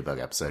could be a Ladybug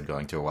episode,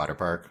 going to a water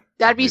park.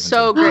 That'd be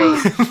so great.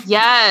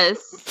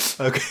 Yes.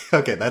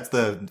 Okay, that's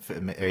the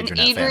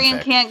Adrian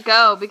can't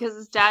go because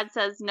his dad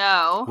says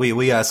no. We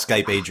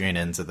Skype Adrian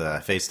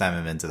FaceTime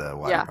him into the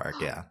water park.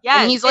 Yeah.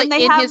 Yeah, and he's in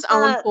his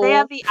own pool. They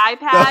have the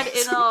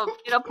iPad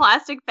in a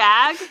plastic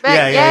bag.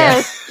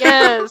 Yes.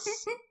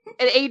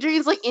 And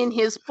Adrian's in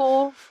his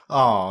pool.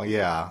 Oh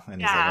yeah,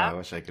 and he's like, oh, I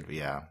wish I could be.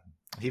 Yeah.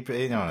 He,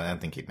 I don't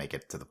think he'd make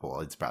it to the pool.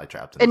 He's probably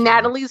trapped in. And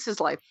Natalie's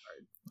his lifeguard.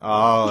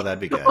 Oh,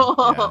 that'd be good.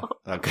 Yeah.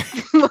 Okay.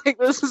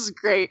 This is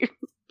great.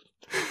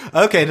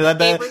 Okay, do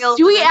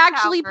we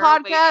actually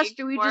podcast?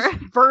 Do we just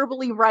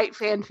verbally write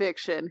fan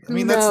fiction? I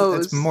mean,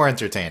 that's more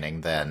entertaining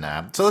than.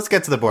 So let's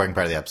get to the boring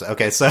part of the episode.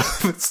 Okay, so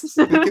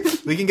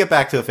we can get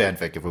back to a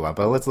fanfic if we want,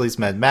 but let's at least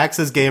mention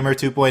Max's Gamer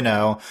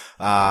 2.0.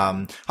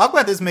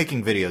 Hawkmoth is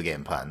making video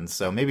game puns,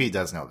 so maybe he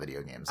does know what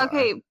video games are.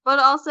 Okay, but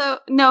also,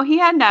 no, he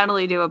had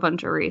Natalie do a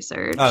bunch of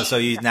research. Oh, so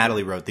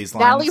Natalie wrote these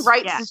lines? Natalie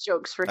writes his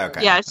jokes for him.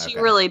 Okay, yeah, she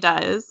really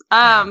does.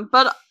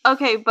 But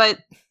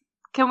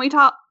can we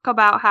talk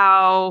about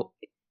how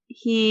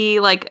he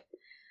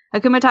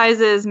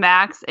akumatizes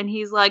Max and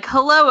he's like,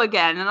 hello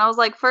again. And I was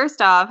like,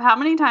 first off, how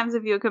many times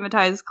have you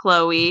akumatized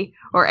Chloe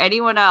or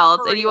anyone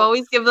else? And you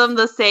always give them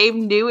the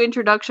same new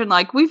introduction,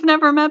 like, we've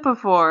never met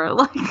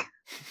before.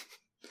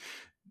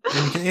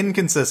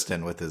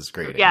 Inconsistent with his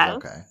grading. Yes.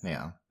 Okay.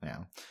 Yeah.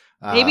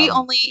 Maybe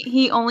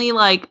he only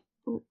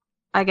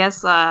I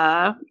guess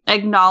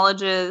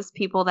acknowledges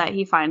people that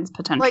he finds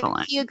potential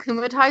in. He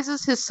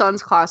akumatizes his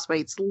son's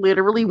classmates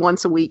literally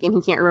once a week and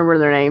he can't remember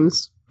their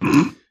names.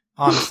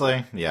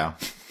 Honestly, yeah.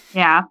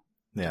 Yeah.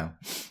 Yeah.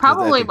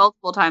 Probably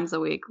multiple times a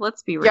week.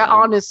 Let's be real. Yeah,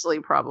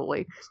 honestly,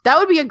 probably. That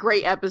would be a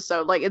great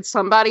episode. It's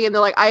somebody and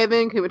they're like, I have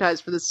been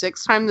akumatized for the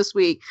 6th time this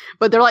week,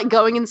 but they're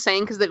going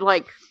insane because they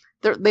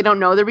don't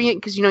know they're being,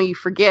 because you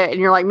forget and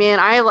you're like, man,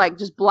 I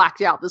just blacked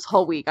out this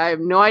whole week. I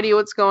have no idea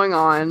what's going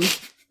on.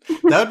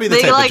 That would be the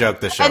type of joke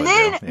the show would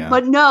do. Yeah.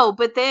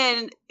 But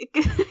then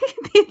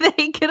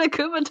they get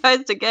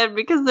akumatized again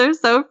because they're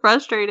so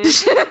frustrated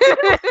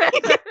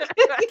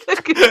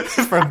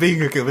from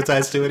being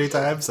akumatized too many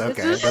times.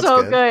 Okay, this is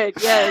so good.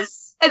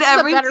 Yes, and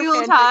every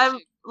single time,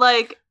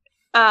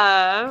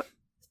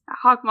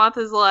 Hawkmoth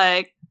is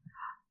like,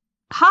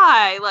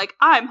 "Hi,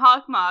 I'm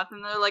Hawkmoth,"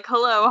 and they're like,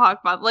 "Hello,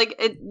 Hawkmoth."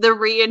 The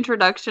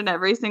reintroduction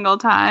every single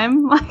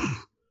time,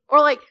 Or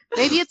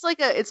maybe it's an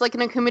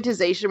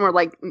akumatization where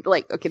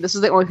okay, this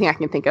is the only thing I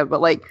can think of, but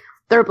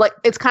they're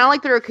it's kind of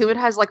like they're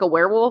akumatized like a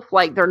werewolf,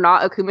 they're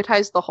not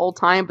akumatized the whole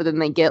time, but then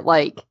they get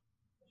but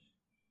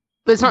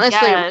it's not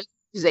necessarily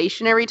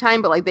akumatization every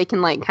time, but they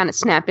can kind of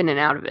snap in and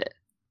out of it.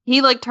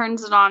 He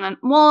turns it on and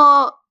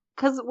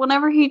because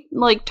whenever he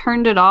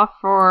turned it off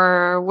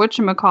for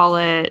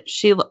whatchamacallit,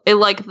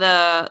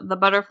 the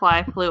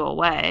butterfly flew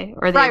away,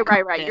 or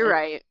right. You're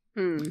right.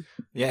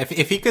 Yeah,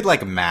 if he could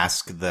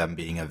mask them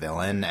being a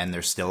villain and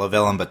they're still a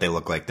villain but they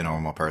look like the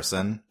normal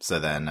person, so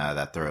then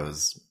that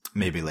throws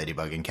maybe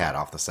Ladybug and Cat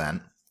off the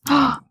scent.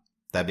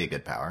 That'd be a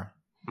good power.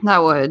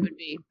 That would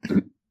be.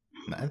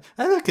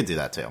 I could do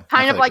that too.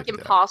 Kind of like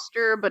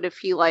Imposter, but if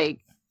he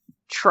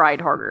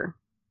tried harder.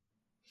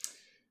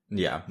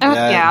 Yeah.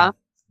 Yeah.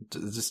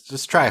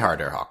 Just try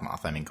harder,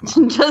 Hawkmoth. I mean, come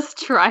on. Just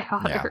try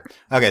harder.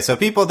 Yeah. Okay, so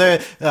people there,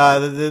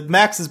 the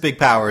Max's big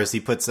power is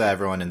he puts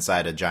everyone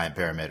inside a giant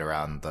pyramid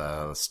around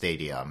the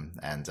stadium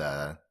and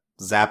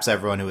zaps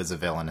everyone who is a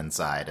villain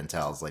inside and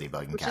tells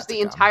Ladybug and Cat to come. Which is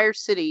the entire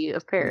city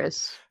of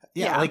Paris.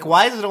 Yeah,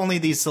 why is it only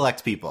these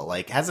select people?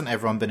 Hasn't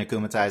everyone been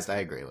akumatized? I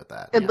agree with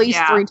that. At least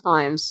 3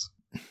 times.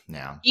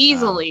 Yeah.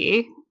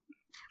 Easily.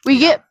 We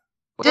get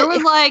It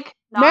was like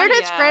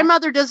Meredith's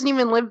grandmother doesn't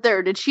even live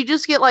there. Did she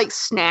just get like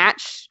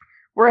snatched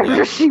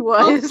wherever she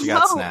was? She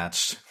got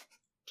snatched.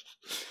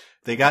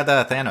 They got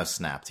Thanos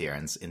snapped here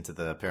into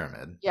the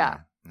pyramid. Yeah.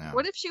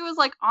 What if she was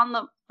like on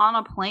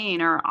a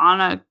plane or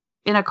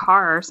in a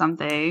car or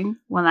something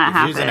when that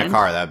happened? If she was in a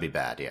car, that'd be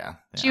bad. Yeah.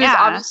 She was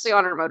obviously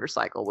on her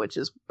motorcycle, which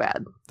is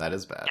bad. That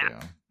is bad.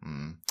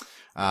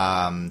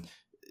 Yeah.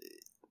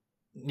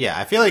 Yeah,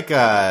 I feel like,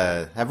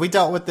 have we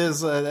dealt with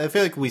this? I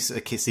feel like we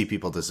see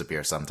people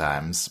disappear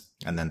sometimes,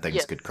 and then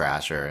things could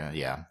crash, or,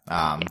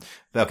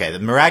 okay, the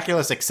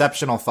Miraculous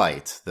Exceptional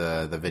Fight,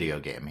 the video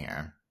game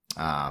here.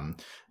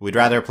 We'd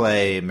rather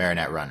play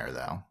Marinette Runner,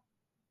 though.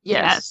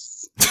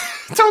 Yes.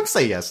 Don't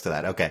say yes to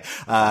that. Okay.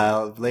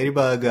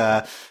 Ladybug,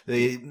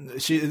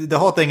 the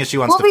whole thing is she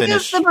wants to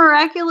finish. Because the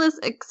Miraculous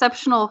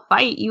Exceptional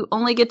Fight, you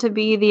only get to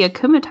be the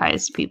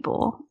akumatized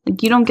people.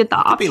 Like, you don't get the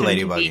option. Be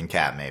Ladybug and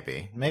Cat,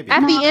 maybe.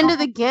 At the end of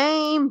the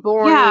game,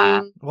 boring.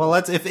 Yeah. Well,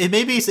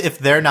 if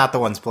they're not the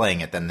ones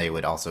playing it, then they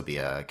would also be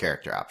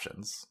character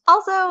options.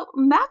 Also,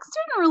 Max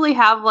didn't really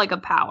have like a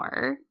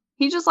power.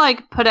 He just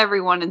like put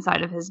everyone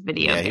inside of his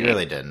video game. He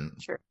really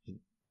didn't. Sure.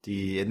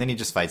 And then he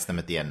just fights them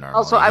at the end normally.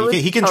 Also,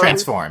 he can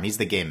transform. He's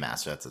the game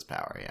master. That's his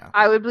power, yeah.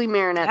 I would be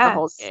Marinette the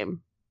whole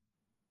game.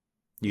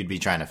 You'd be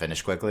trying to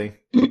finish quickly?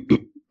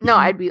 No,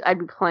 I'd be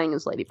playing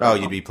as Ladybug. Oh,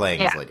 you'd be playing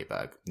as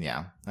Ladybug.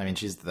 Yeah. I mean,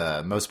 she's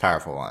the most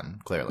powerful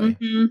one, clearly.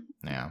 Mm-hmm.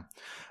 Yeah.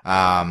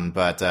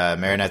 But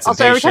Marinette's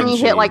also, every time you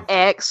hit like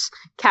X,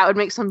 Cat would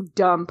make some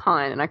dumb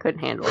pun, and I couldn't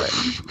handle it.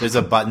 There's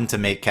a button to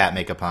make Cat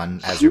make a pun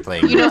as you're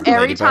playing.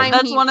 Every time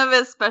that's one of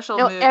his special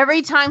moves.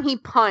 Every time he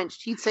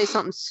punched, he'd say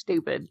something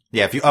stupid.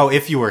 Yeah,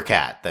 if you were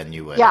Cat, then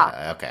you would.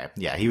 Yeah. Okay.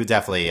 Yeah, he would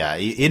definitely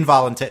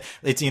involuntary.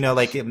 It's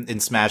like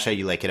in Smash, how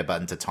you like hit a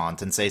button to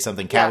taunt and say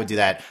something. Cat would do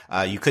that.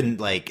 You couldn't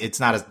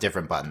it's not a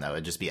different button though.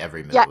 It'd just be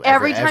every move. Yeah,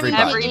 every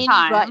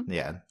time.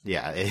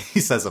 Yeah. He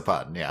says a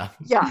pun. Yeah.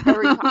 Yeah,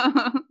 every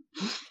time.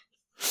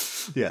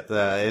 Yeah,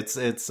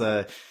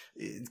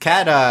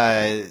 Cat,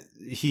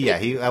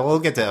 we'll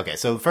get to, okay,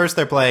 so first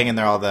they're playing and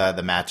they're all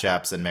the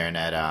matchups, and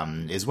Marinette,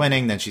 is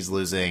winning, then she's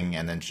losing,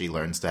 and then she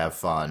learns to have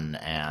fun,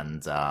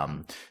 and,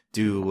 what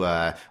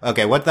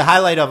the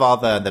highlight of all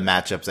the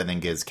matchups, I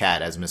think, is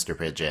Cat as Mr.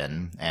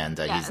 Pigeon, and,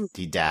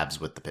 he dabs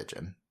with the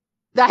pigeon.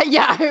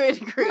 I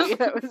would agree.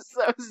 That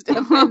was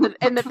definitely,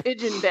 and the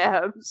pigeon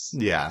dabs.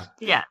 Yeah.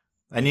 Yeah.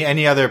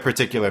 Any other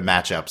particular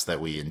matchups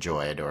that we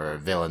enjoyed or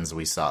villains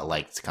we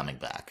liked coming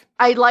back?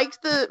 I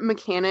liked the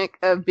mechanic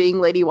of being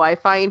Lady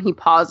Wi-Fi, and he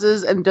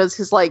pauses and does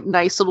his like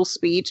nice little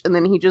speech, and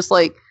then he just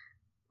like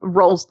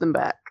rolls them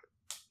back.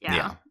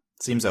 Yeah.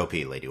 Seems OP,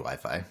 Lady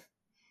Wi-Fi.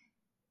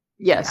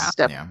 Yes,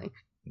 definitely.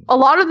 Yeah. A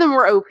lot of them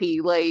were OP.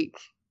 Like,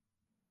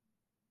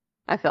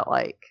 I felt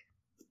like.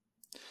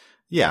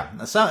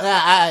 Yeah,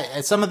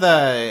 some of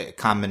the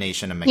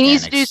combination of mechanics. He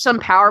needs to do some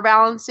power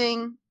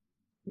balancing.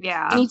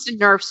 Yeah. He needs to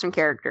nerf some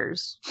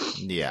characters.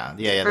 Yeah.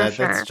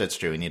 That's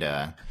true. We need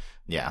a,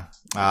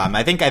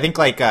 I think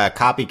like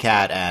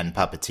Copycat and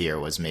Puppeteer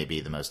was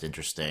maybe the most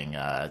interesting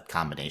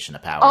combination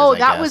of powers. Oh,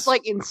 that was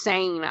like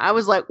insane. I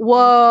was like,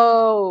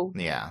 whoa.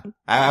 Yeah.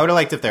 I would have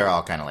liked if they were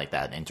all kind of like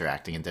that,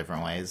 interacting in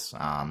different ways.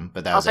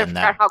 But that was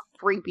how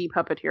creepy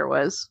Puppeteer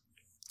was.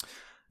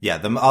 Yeah,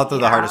 the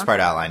hardest part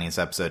outlining this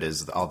episode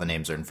is all the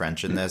names are in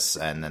French in this,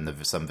 and then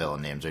some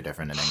villain names are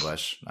different in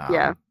English.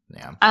 Yeah.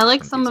 I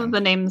like some of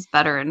the names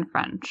better in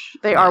French.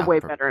 They are way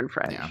better in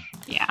French.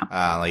 Yeah.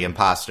 Like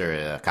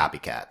Imposter,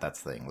 Copycat.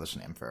 That's the English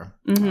name for.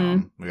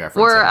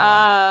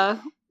 Or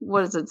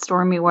what is it?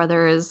 Stormy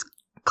Weather is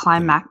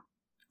Climatica.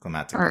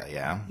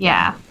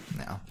 Yeah.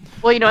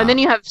 Well, and then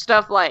you have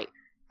stuff like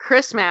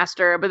Chris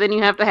Master, but then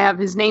you have to have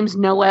his name's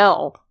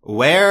Noel.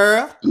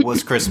 Where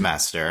was Chris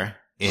Master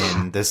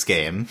in this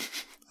game?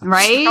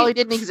 Right? Probably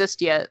didn't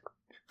exist yet.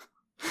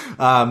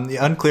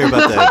 Unclear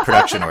about the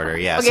production order.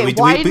 Yeah. Okay,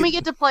 so why didn't we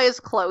get to play as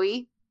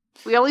Chloe?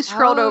 We only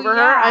scrolled over her.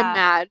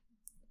 I'm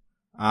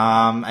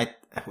mad.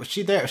 Was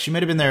she there? She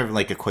might have been there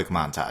like a quick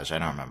montage. I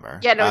don't remember.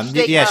 Yeah, no.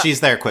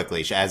 She's there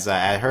quickly as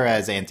her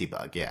as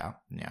Antibug. Yeah.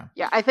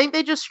 Yeah, I think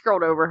they just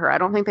scrolled over her. I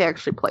don't think they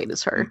actually played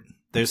as her.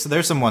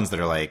 There's some ones that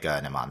are like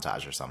in a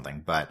montage or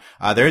something, but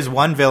there's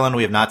one villain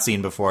we have not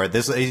seen before.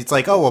 It's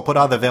like, oh, we'll put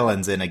all the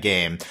villains in a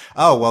game.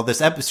 Oh, well,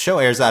 this show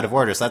airs out of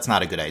order, so that's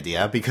not a good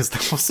idea because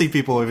then we'll see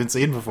people we haven't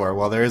seen before.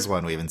 Well, there is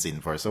one we haven't seen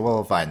before, so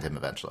we'll find him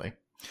eventually.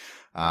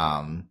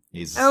 It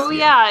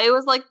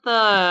was like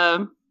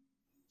the.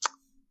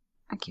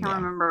 I can't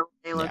remember what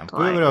they looked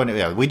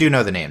like. We do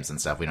know the names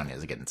and stuff. We don't need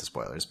to get into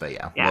spoilers, but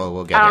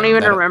we'll get. I don't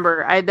even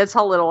remember. That's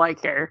how little I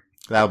care.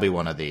 That'll be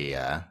one of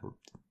the.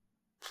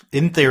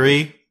 In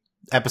theory,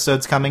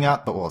 episodes coming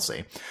up, but we'll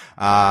see.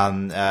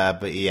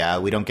 But yeah,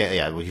 we don't get,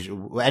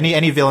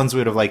 any villains we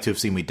would have liked to have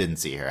seen, we didn't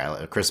see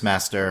here. Chris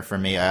Master for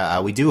me,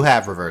 we do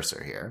have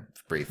Reverser here,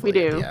 briefly. We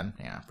do. At the end.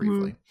 Yeah,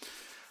 briefly.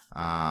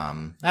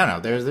 I don't know,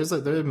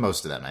 there's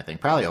most of them, I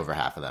think. Probably over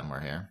half of them were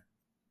here.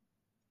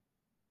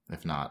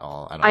 If not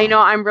all, I don't know. I know,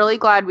 I'm really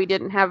glad we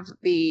didn't have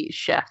the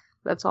chef.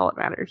 That's all that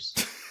matters.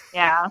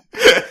 Yeah.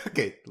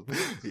 Okay,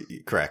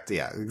 correct.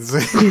 Yeah,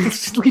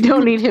 We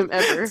don't need him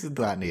ever.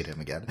 Do not need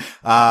him again.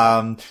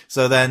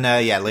 So then,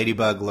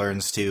 Ladybug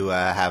learns to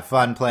have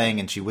fun playing,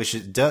 and she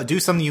wishes do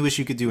something you wish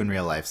you could do in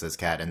real life, says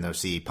Kat, and though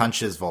she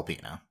punches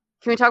Volpino.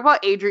 Can we talk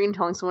about Adrian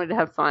telling someone to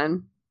have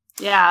fun?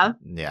 Yeah.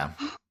 Yeah.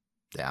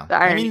 Yeah.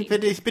 I mean,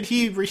 but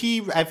he,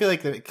 I feel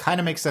like it kind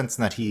of makes sense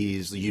that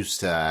he's used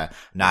to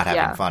not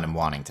having fun and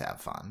wanting to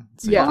have fun.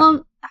 So, yeah.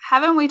 Well,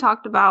 haven't we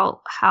talked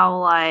about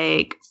how,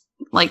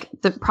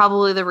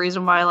 probably the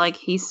reason why,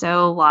 he's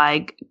so,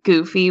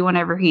 goofy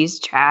whenever he's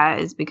chat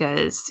is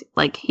because,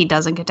 he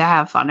doesn't get to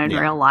have fun in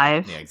real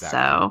life. Yeah, exactly.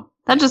 So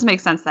that just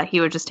makes sense that he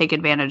would just take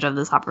advantage of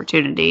this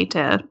opportunity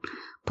to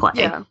play.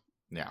 Yeah.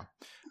 Yeah.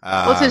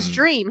 Well, it's his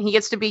dream. He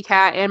gets to be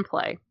Cat and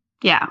play.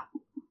 Yeah.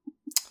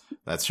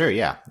 That's true,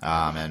 yeah.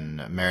 And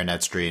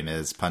Marinette's dream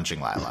is punching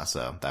Lila,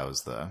 so that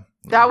was the...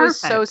 That was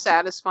so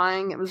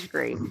satisfying. It was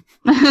great.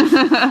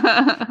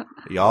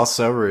 Y'all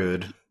so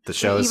rude. The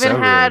show is even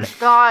so had, rude.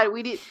 God,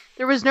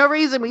 there was no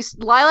reason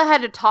Lila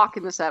had to talk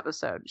in this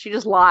episode. She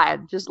just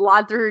lied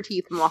through her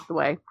teeth and walked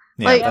away.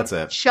 Yeah, that's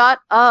it. Shut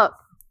up.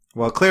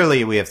 Well,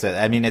 clearly we have to.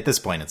 I mean, at this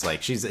point, it's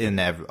she's in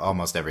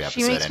almost every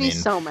episode. She makes me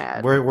so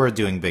mad. We're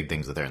doing big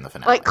things with her in the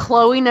finale.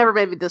 Chloe never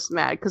made me this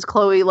mad because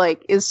Chloe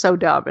is so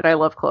dumb, and I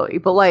love Chloe.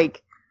 But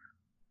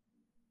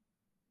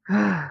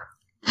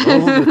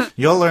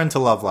you'll learn to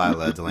love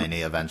Lila,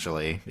 Delaney,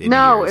 eventually.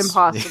 No,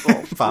 impossible.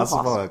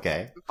 Impossible.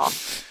 Okay.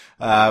 Impossible.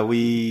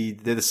 The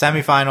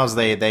semifinals.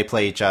 They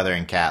play each other,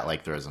 and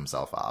Kat throws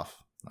himself off.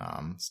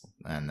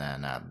 And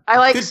then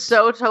I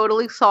so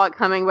totally saw it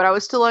coming, but I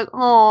was still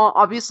oh,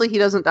 obviously he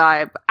doesn't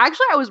die. But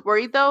actually, I was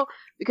worried though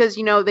because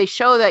they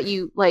show that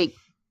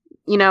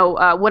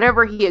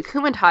whatever he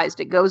akumatized,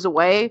 it goes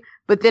away.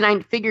 But then I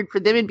figured for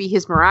them it'd be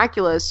his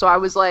miraculous. So I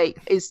was like,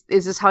 is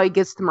this how he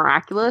gets the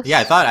miraculous?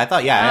 Yeah, I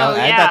thought. Yeah, I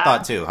had that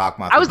thought too.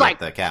 Hawkmoth. I was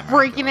the cat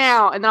freaking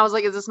out, and then I was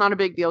like, is this not a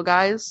big deal,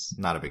 guys?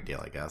 Not a big deal,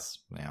 I guess.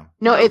 Yeah.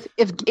 No,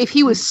 if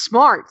he was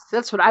smart,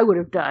 that's what I would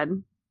have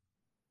done.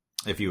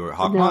 If you were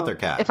Hawkmoth or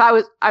Cat? If I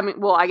was,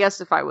 I guess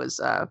if I was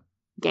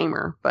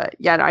Gamer, but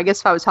yeah, no, I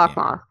guess if I was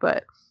Hawkmoth,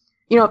 but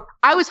if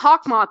I was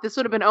Hawkmoth, this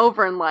would have been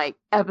over in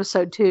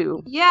episode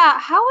 2. Yeah,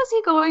 how was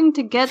he going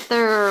to get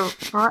there?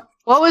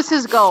 What was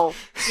his goal?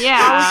 Yeah,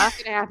 how was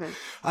it gonna happen?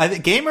 I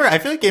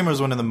feel like Gamer was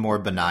one of the more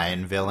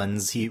benign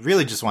villains. He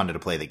really just wanted to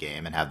play the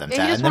game and have them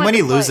chat, and then when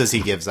he loses,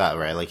 he gives up.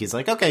 Right? He's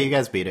like, okay, you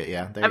guys beat it.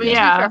 Yeah.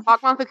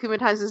 Hawkmoth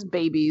akumatizes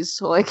babies.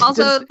 So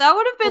also, that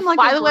would have been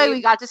by the way,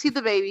 we got to see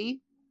the baby.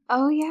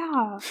 Oh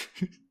yeah.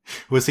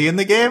 Was he in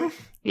the game?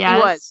 Yeah,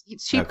 he was.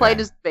 She played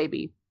as the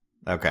baby.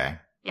 Okay.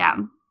 Yeah.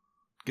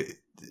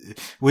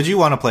 Would you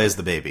want to play as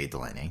the baby,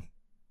 Delaney?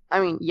 I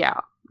mean, yeah.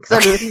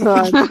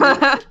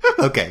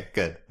 Okay,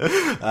 good.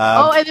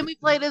 And then we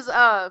played as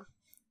I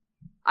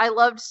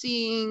loved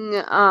seeing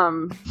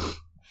oh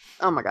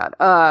my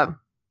god,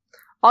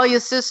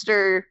 Alia's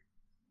sister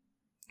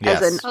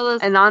as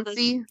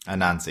Anansi.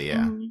 Anansi,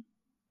 yeah. Mm-hmm.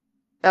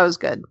 That was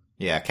good.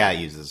 Yeah, Kat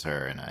uses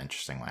her in an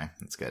interesting way.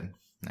 That's good.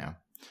 Yeah.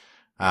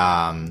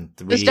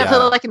 It's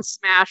definitely in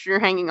Smash, you're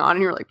hanging on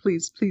and you're like,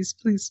 please, please,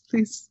 please,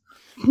 please.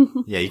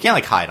 Yeah, you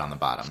can't hide on the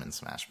bottom in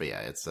Smash, but yeah,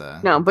 it's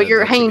no, but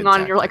you're hanging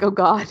on and you're like, oh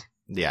god.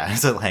 Yeah,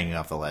 it's hanging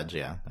off the ledge.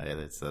 Yeah,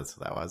 that's what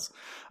that was.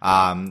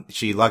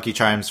 She lucky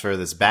charms for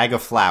this bag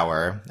of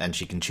flour, and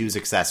she can choose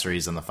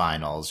accessories in the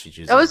finals. She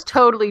chooses. That was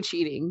totally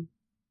cheating.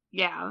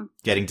 Yeah,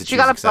 getting to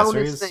choose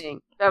accessories. Bonus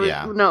thing. That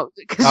was, no.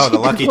 Oh, the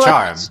lucky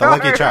charm. The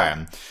lucky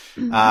charm.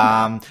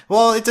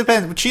 Well, it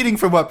depends. Cheating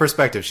from what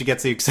perspective? She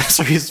gets the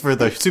accessories for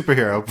the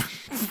superhero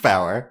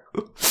power,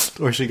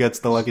 or she gets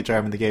the lucky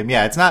charm in the game.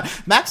 Yeah, it's not.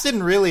 Max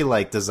didn't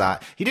really design.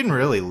 He didn't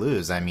really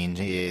lose. I mean,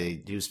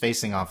 he was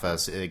facing off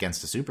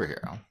against a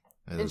superhero.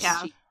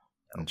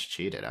 And she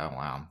cheated. Oh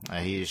wow.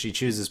 She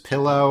chooses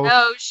pillow.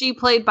 No, she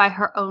played by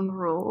her own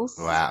rules.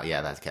 Wow.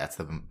 Yeah, that's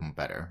the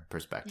better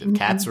perspective. Mm-hmm.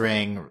 Cat's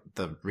ring,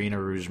 the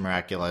Rena Rouge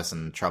Miraculous,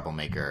 and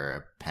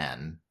Troublemaker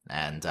pen.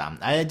 And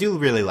I do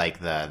really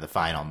like the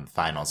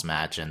finals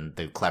match and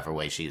the clever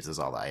way she uses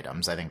all the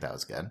items. I think that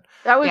was good.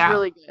 That was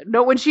really good.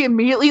 No, when she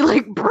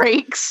immediately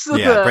breaks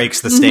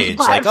breaks the stage.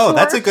 Oh,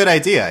 that's a good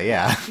idea.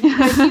 Yeah. She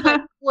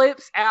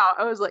flips out.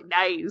 I was like,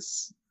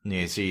 nice.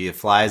 Yeah, she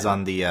flies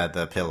on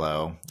the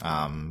pillow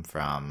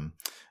from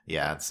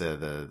it's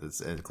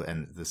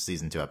the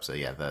season 2 episode.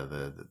 Yeah,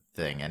 the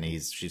thing, and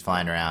she's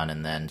flying around,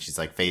 and then she's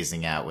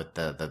phasing out with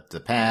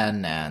the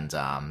pen,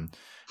 and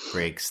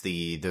breaks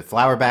the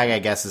flower bag. I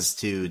guess is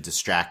to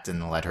distract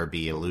and let her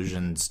be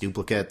illusions,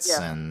 duplicates,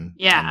 and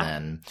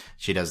then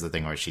she does the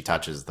thing where she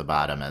touches the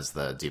bottom as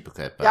the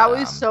duplicate. But, that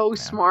was so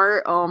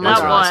smart. Oh my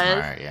god,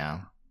 really smart. Yeah,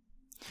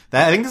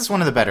 I think this is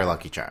one of the better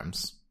Lucky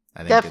Charms.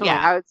 I think definitely,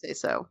 I would say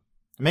so.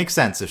 It makes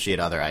sense if she had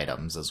other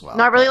items as well.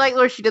 No, I really like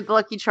where she did the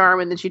Lucky Charm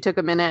and then she took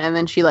a minute and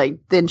then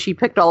she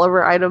picked all of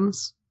her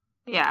items.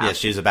 Yeah. Yeah,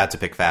 she was about to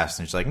pick fast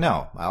and she's like,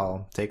 no,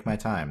 I'll take my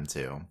time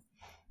to do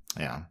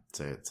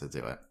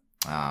it.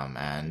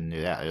 And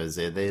yeah, it was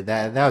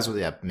that was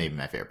maybe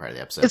my favorite part of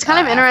the episode. It's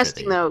kind of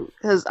interesting though,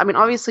 because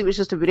obviously it was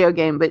just a video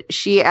game, but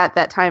she at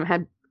that time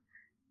had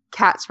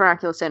Cat's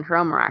miraculous and her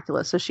own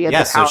miraculous, so she had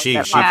Yeah, the power.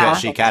 so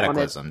she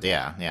cataclysmed.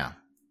 Yeah,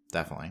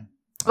 definitely.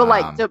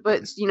 But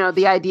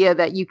the idea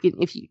that you can,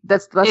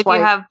 that's if why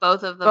you have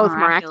both of them, both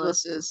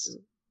miraculouses.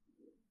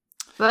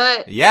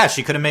 But yeah,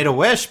 she could have made a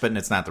wish, but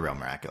it's not the real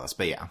miraculous.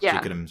 But yeah. She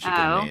could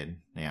have made.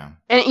 Yeah,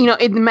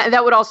 and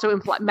that would also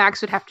imply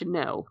Max would have to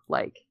know.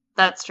 Like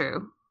that's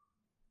true.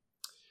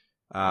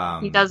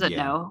 He doesn't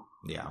know.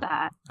 Yeah.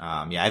 That.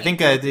 I think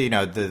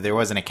there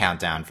wasn't a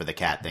countdown for the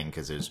cat thing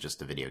because it was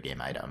just a video game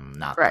item,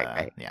 not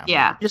right.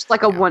 Yeah, just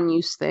like a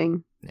one-use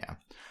thing. Yeah.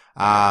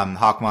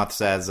 Hawkmoth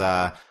says,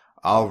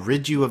 "I'll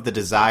rid you of the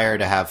desire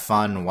to have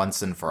fun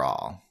once and for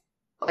all."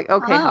 Like,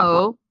 okay,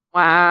 oh,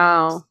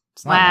 wow,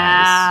 it's not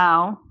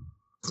nice.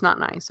 It's not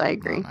nice. I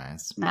agree. Not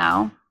nice.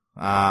 No.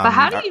 But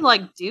how do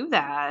you do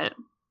that?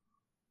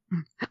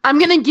 I'm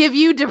gonna give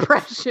you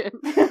depression.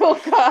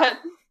 Oh God.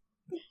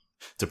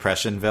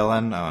 Depression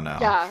villain? Oh no.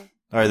 Yeah.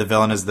 Or the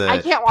villain is the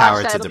I can't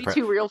power watch that. to It'll be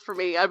too real for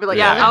me. I'd be like,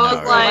 I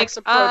was like,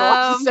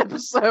 this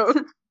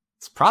episode.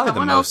 It's probably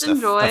Someone the most else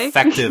enjoy.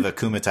 effective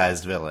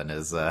akumatized villain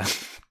is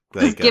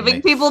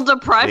giving people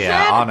depression.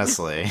 Yeah,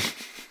 honestly.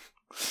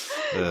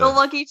 The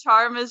Lucky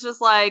Charm is just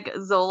like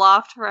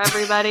Zoloft for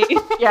everybody.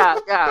 yeah.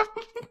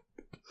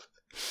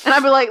 And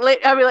I'd be like,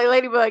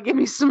 Ladybug, give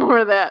me some more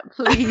of that,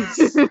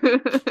 please.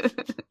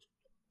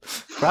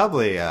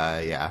 Probably,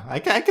 yeah.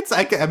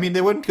 I mean,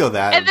 they wouldn't go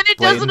that. And then it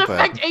doesn't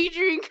affect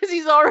Adrian because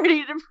he's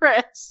already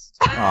depressed.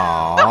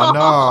 Oh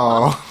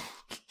no.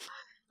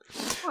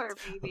 Poor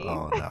baby.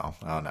 Oh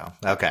no.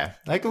 Okay.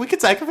 I feel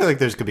like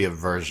there could be a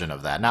version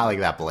of that. Not like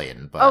that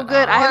blatant, but. Oh,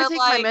 good. I have to take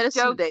my like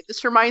medicine jokes- today.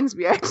 This reminds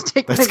me I have to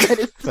take my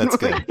medicine. That's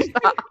good.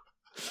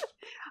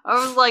 I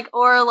was like,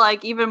 or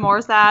like even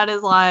more sad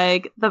is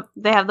like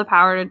they have the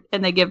power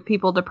and they give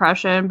people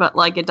depression, but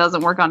like it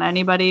doesn't work on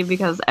anybody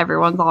because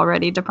everyone's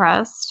already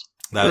depressed.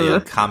 That would be a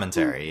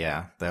commentary,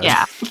 yeah.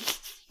 Yeah.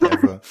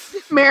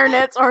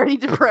 Marinette's already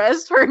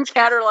depressed. Her and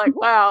Kat are like,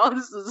 wow,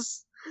 this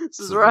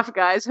is rough,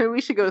 guys. Maybe we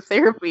should go to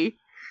therapy.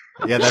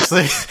 Yeah, that's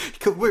like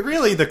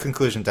really the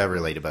conclusion to every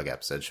Ladybug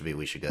episode should be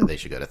they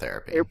should go to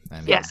therapy. I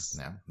mean, yes.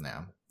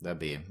 No. That'd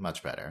be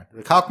much better.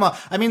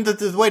 Hawkmoth, I mean,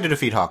 the way to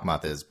defeat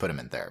Hawkmoth is put him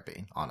in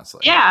therapy,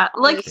 honestly. Yeah,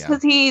 like,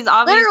 because he's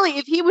obviously... Literally,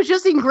 if he was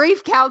just in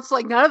grave counts,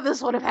 like, none of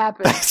this would have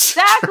happened.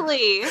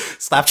 Exactly!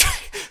 Stop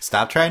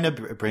trying to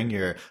bring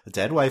your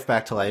dead wife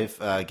back to life,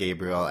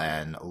 Gabriel,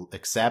 and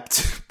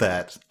accept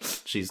that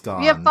she's gone.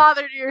 Be a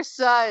father to your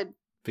son.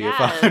 Be a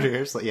father to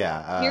your son,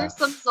 yeah. Here's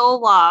some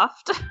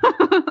Zoloft.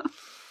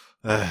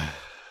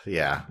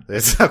 Yeah,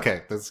 it's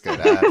okay. That's good.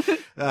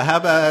 How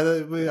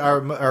about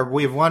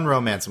we have one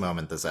romance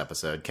moment this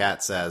episode.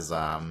 Kat says,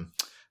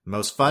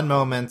 most fun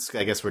moments.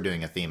 I guess we're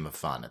doing a theme of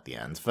fun at the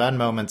end. Fun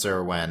moments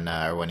are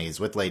when he's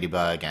with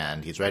Ladybug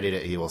and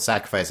he will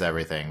sacrifice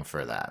everything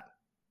for that.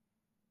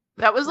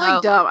 That was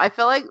dumb. I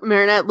feel like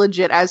Marinette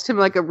legit asked him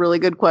like a really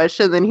good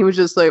question, then he was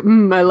just like,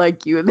 I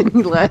like you, and then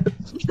he left.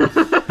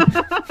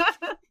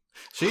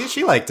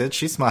 She liked it.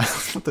 She smiled.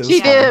 She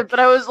did, but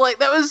I was like,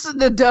 that was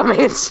a dumb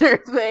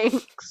answer.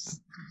 Thanks.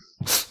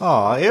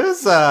 Oh, it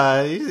was.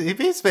 He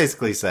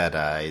basically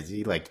said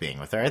he liked being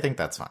with her. I think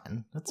that's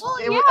fine. That's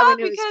fine.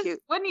 Because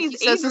when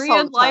he's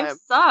Adrian, life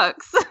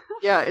sucks.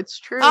 Yeah, it's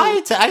true.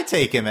 I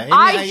take him.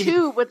 I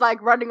too would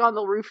like running on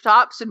the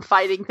rooftops and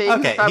fighting things.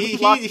 Okay,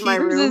 he's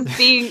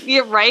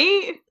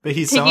right. But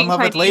he's so in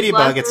love with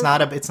Ladybug. It's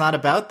not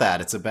about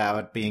that. It's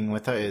about being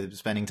with her,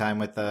 spending time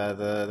with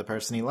the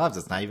person he loves.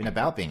 It's not even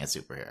about being a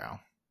superhero.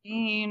 I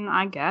mean,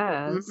 I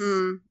guess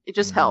it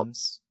just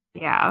helps.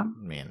 Yeah.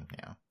 I mean,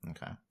 yeah.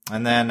 Okay.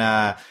 And then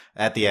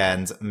at the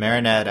end,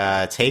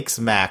 Marinette takes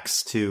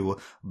Max to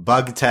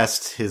bug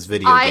test his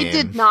video game. I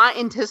did not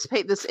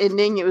anticipate this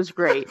ending. It was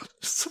great.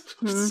 So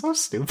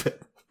stupid.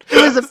 It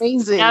was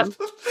amazing. Yep.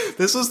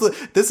 This is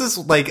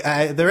like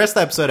the rest of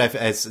the episode.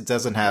 It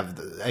doesn't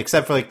have,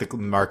 except for like the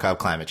Markov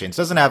climate change,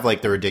 doesn't have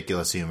like the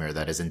ridiculous humor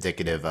that is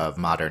indicative of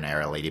modern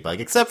era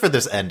Ladybug. Except for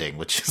this ending,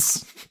 which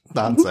is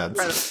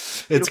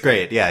nonsense. It's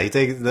great. Yeah, he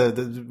takes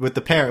with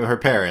her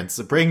parents,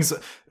 brings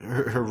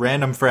her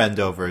random friend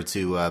over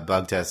to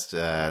bug test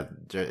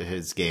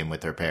his game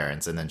with her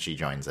parents, and then she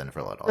joins in for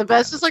a little. The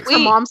best is like her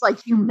mom's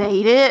like, "You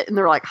made it," and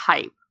they're like,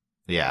 "Hype."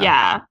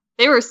 Yeah.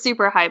 They were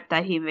super hyped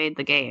that he made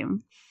the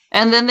game.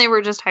 And then they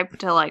were just hyped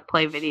to like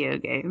play video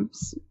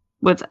games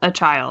with a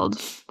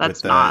child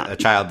that's not a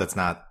child that's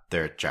not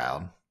their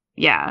child.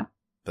 Yeah.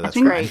 But that's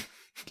great.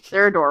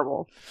 They're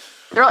adorable.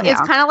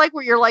 It's kind of like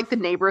where you're like the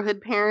neighborhood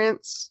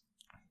parents.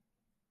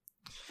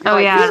 Oh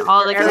like, yeah,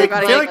 all the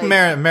I feel like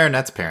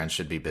Marinette's parents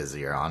should be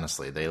busier,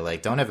 honestly. They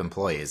like don't have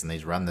employees and they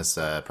run this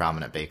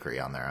prominent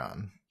bakery on their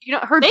own. You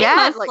know, her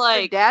dad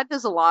her dad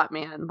does a lot,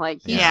 man.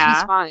 Like he's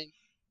fine.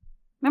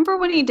 Remember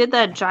when he did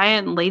that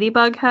giant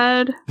ladybug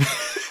head?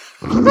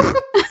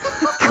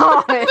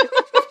 God.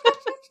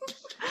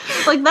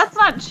 Like, that's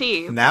not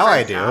cheap. Now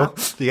I do.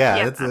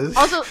 Yeah.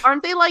 Also,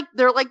 aren't they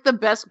they're like the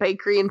best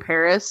bakery in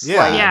Paris? Yeah,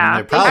 like, I mean,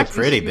 they're probably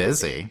pretty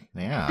busy.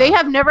 Yeah. They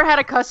have never had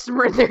a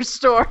customer in their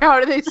store. How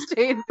do they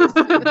stay in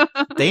business?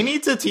 They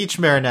need to teach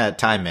Marinette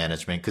time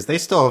management because they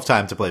still have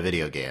time to play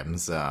video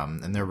games,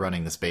 and they're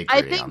running this bakery.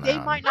 I think they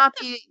might not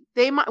be.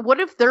 What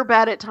if they're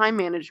bad at time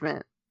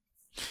management?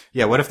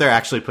 Yeah, what if they're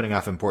actually putting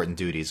off important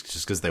duties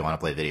just because they want to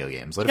play video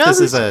games? What if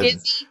this is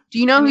busy? Do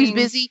you know who's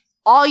busy?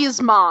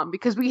 Alya's mom,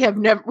 because we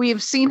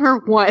have seen her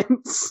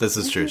once. This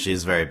is true.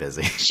 She's very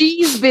busy.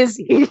 She's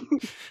busy.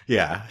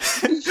 Yeah.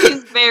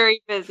 She's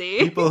very busy.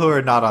 People who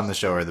are not on the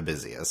show are the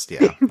busiest.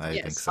 Yeah, I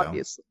think so.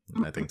 Obviously.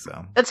 I think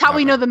so. That's how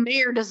we know the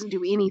mayor doesn't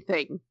do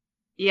anything.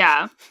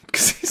 Yeah.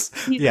 He's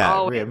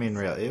I mean,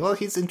 really. Well,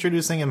 he's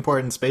introducing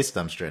important space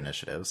dumpster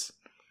initiatives.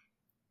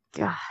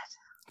 God.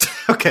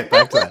 Okay,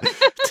 back to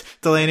that.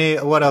 Delaney,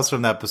 what else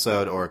from the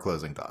episode or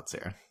closing thoughts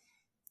here?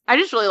 I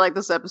just really like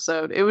this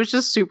episode. It was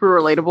just super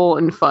relatable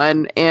and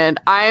fun. And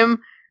I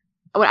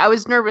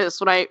was nervous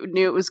when I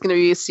knew it was going to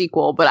be a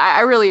sequel, but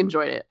I really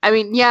enjoyed it. I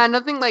mean, yeah,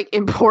 nothing like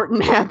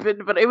important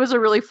happened, but it was a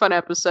really fun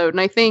episode. And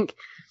I think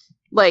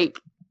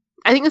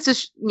it's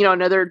just,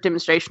 another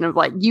demonstration of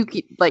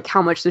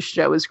how much this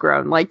show has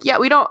grown. Like, yeah,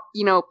 we don't,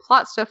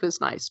 plot stuff is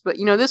nice, but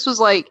this was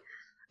like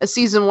a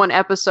season 1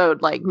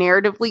 episode, like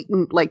narratively,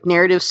 like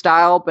narrative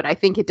style, but I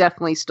think it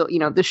definitely still,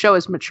 the show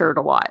has matured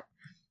a lot.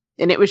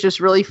 And it was just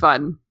really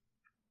fun.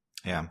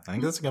 Yeah, I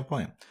think that's a good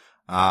point.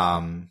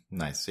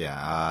 Nice,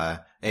 yeah.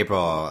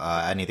 April,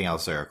 anything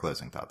else or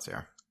closing thoughts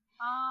here?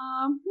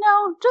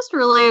 No, just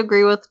really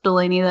agree with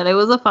Delaney that it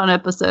was a fun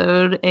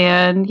episode,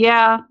 and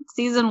yeah,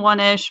 season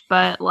 1-ish,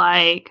 but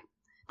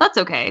that's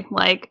okay.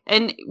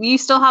 And you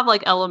still have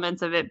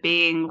elements of it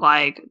being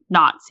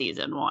not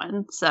season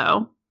 1,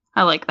 so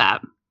I like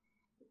that.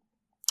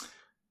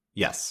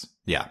 Yes,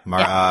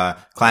 yeah.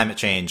 Climate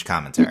change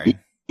commentary.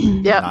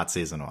 Yeah, not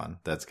season 1.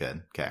 That's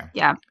good. Okay.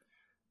 Yeah.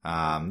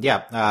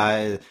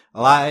 A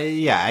lot.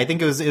 Yeah, I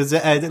think it was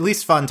at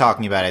least fun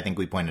talking about it. I think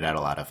we pointed out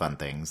a lot of fun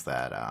things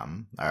that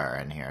are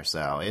in here,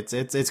 so it's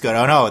good.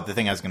 Oh no, the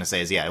thing I was going to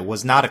say is, yeah, it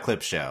was not a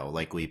clip show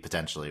like we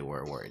potentially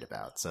were worried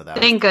about. So that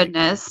thank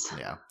goodness.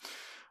 Good.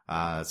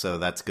 Yeah. So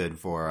that's good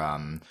for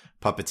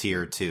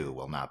Puppeteer 2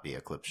 will not be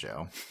a clip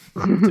show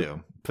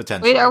too.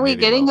 Potentially. Wait, are we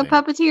getting a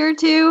Puppeteer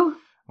 2?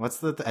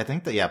 What's I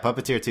think that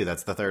Puppeteer 2.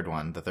 That's the third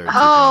one. The third.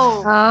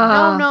 Oh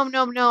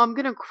no! I'm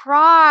gonna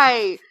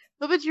cry.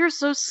 Puppeteer's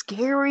so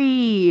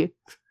scary.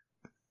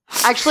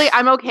 Actually,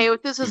 I'm okay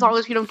with this as long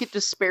as we don't get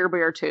Despair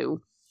Bear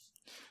 2.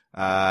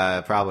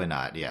 Probably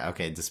not. Yeah,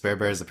 okay. Despair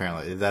Bear is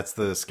apparently that's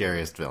the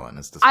scariest villain.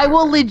 Is Despair I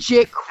will Bear.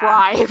 Legit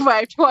cry if I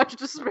have to watch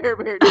Despair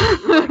Bear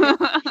 2.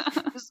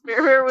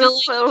 Despair Bear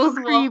was so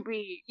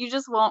creepy. You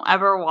just won't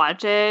ever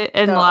watch it,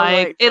 and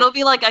it'll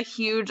be a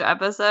huge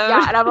episode.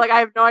 Yeah, and I'm I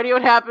have no idea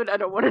what happened. I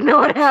don't want to know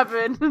what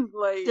happened.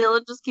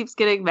 Dylan just keeps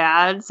getting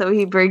mad, so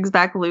he brings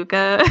back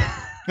Luca.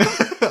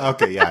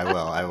 Okay, yeah,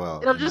 I will.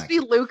 It'll just be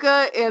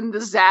Luca and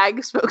the Zag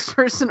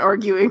spokesperson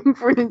arguing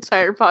for an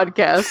entire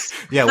podcast.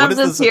 Yeah, I'm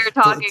just here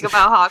talking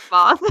about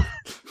Hawkmoth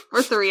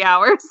for 3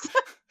 hours.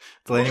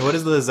 Delaney, what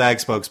does the Zag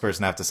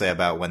spokesperson have to say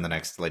about when the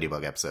next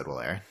Ladybug episode will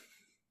air?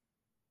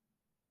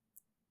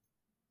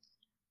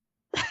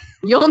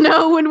 You'll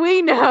know when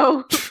we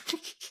know.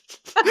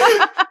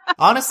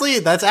 Honestly,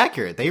 that's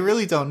accurate. They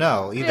really don't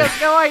know either. They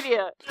have no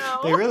idea. No.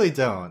 They really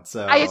don't.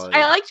 So I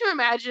like to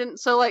imagine.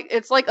 So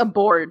it's like a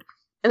board,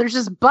 and there's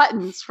just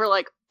buttons for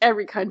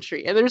every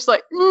country, and there's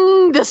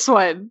this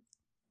one.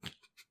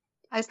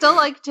 I still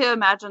like to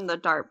imagine the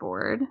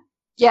dartboard.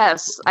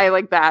 Yes, I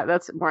like that.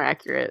 That's more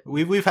accurate.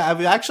 We've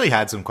actually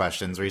had some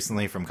questions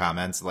recently from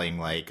comments saying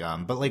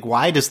but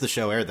why does the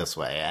show air this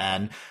way?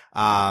 And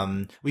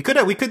we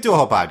could do a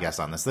whole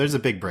podcast on this. There's a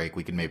big break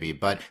we could maybe,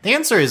 but the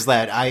answer is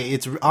that I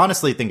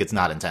honestly think it's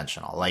not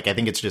intentional. I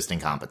think it's just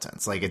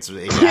incompetence. It's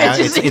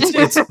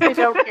I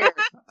don't care.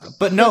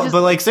 But no,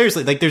 but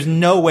seriously, there's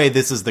no way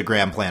this is the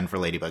grand plan for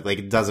Ladybug.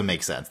 It doesn't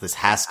make sense. This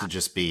has to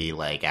just be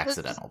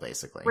accidental,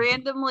 basically.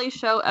 Randomly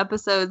show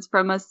episodes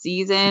from a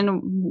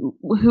season.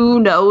 Who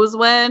knows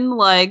when?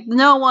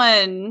 No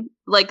one.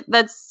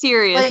 That's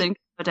serious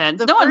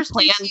incompetence. No one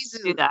plans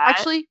to do that.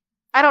 Actually,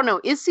 I don't know.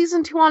 Is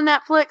season 2 on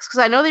Netflix? Because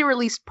I know they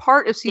released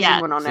part of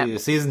season 1 on Netflix.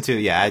 Season 2,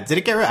 yeah. Did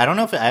it get? I don't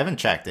know if I haven't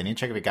checked. I need to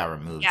check if it got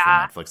removed from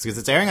Netflix because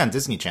it's airing on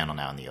Disney Channel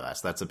now in the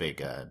US. That's a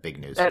big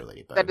news for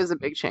Ladybug. That is a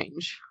big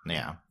change.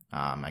 Yeah.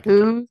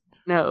 Who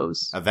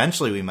knows?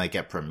 Eventually, we might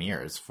get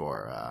premieres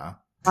for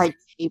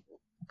cable.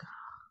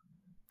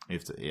 We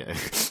have to, yeah.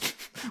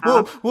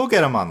 We'll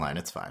get them online.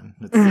 It's fine.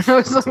 I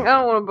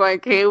don't want to buy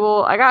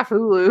cable. I got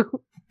Hulu.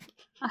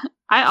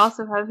 I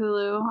also have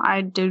Hulu.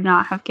 I do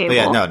not have cable. But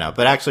yeah, no.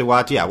 But actually,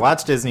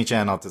 watch Disney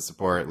Channel to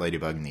support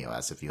Ladybug in the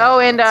US if you.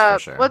 And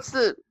what's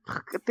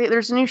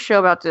there's a new show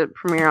about to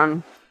premiere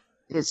on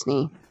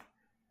Disney.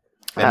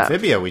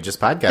 Amphibia. We just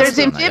podcasted. There's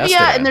Amphibia,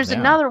 and there's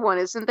another one,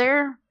 isn't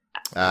there?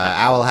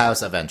 Owl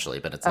House eventually,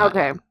 but it's not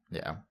okay.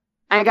 Yet. Yeah.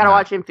 I gotta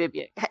watch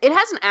Amphibia. It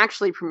hasn't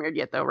actually premiered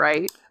yet, though,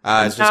 right?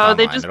 It's just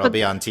online. It'll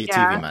be on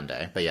TV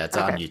Monday, but yeah, it's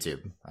on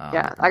YouTube.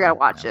 I gotta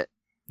watch it.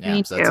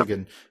 Yeah, so that's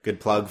a good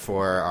plug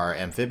for our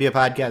Amphibia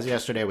podcast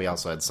yesterday. We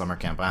also had Summer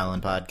Camp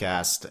Island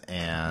podcast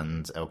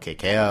and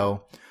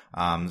OKKO.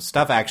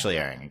 Stuff actually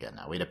airing again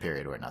now. We had a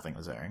period where nothing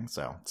was airing,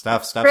 so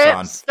stuff's on.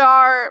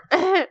 Ripstar.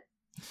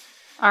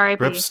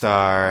 R.I.P.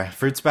 Ripstar.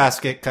 Fruits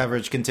Basket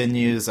coverage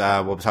continues.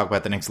 We'll talk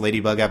about the next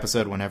Ladybug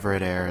episode whenever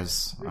it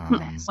airs.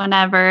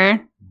 Whenever.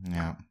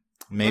 Yeah.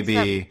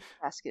 Maybe.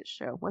 Basket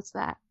show. What's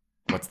that?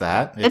 What's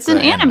that? It's an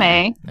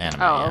anime.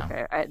 Oh,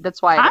 okay.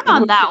 That's why I'm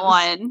on that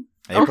one.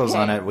 April's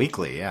on it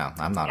weekly. Yeah,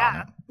 I'm not on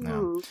it.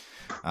 No.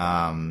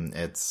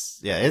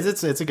 It's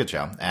a good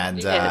show,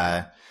 and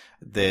so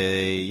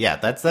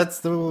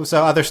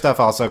other stuff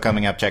also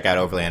coming up. Check out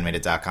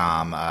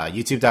overlyanimated.com,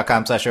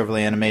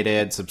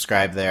 youtube.com/overlyanimated.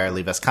 Subscribe there.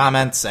 Leave us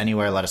comments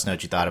anywhere. Let us know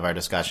what you thought of our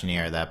discussion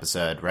here, the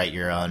episode. Write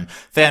your own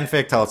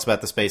fanfic. Tell us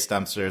about the space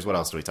dumpsters. What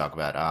else do we talk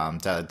about?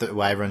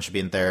 Why everyone should be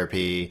in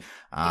therapy.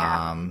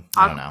 I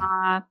don't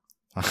know.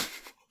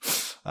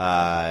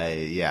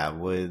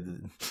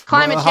 With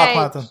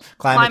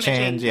climate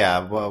change.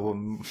 Yeah.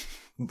 Well,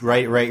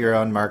 write your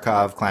own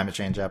Markov climate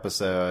change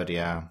episode.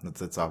 Yeah,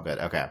 it's all good.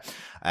 Okay.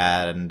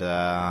 And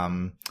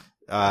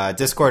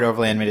Discord,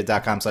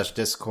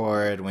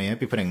 overlyanimated.com/Discord. We might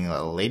be putting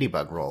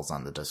Ladybug rolls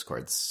on the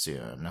Discord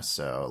soon,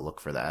 so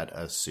look for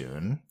that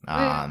soon.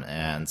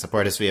 And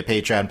support us via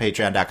Patreon,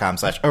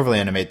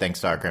 patreon.com/overlyanimated. Thanks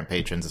to our current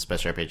patrons,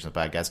 especially our patrons of the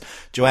podcast,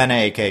 Joanna,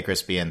 A.K.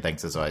 Crispy, and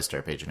thanks as always to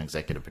our patron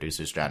executive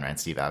producers, John Ryan,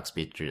 Steve, Alex,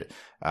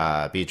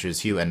 Beatrice,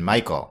 Hugh, and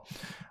Michael.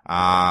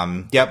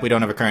 We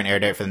don't have a current air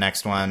date for the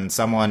next one.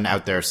 Someone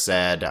out there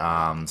said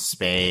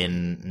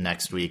Spain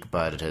next week,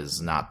 but it has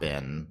not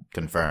been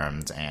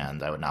confirmed,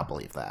 and I would not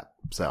believe that.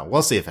 So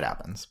we'll see if it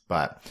happens.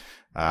 But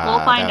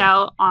we'll find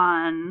out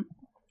on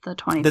the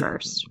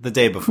 21st. The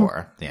day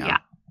before. Yeah.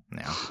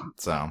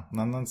 So,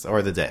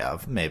 or the day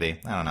of, maybe.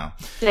 I don't know.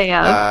 Day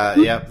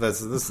of.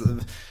 This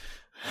is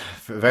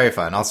very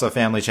fun. Also,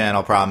 Family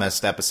Channel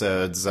promised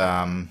episodes,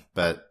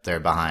 but they're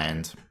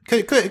behind.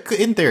 Could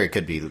in theory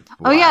could be.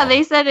 Oh yeah,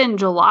 they said in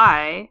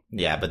July.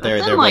 Yeah, but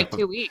they're like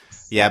 2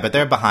 weeks. Yeah, but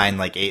they're behind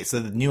like 8. So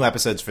the new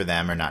episodes for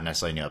them are not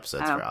necessarily new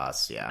episodes for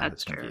us. Yeah, that's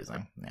it's confusing.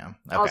 True. Yeah.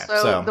 Okay,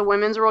 also, the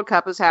Women's World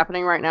Cup is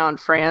happening right now in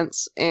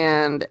France,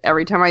 and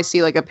every time I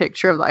see like a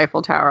picture of the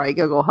Eiffel Tower, I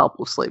giggle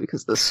helplessly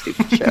because of this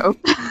stupid show.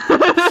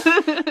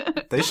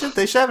 They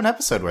should have an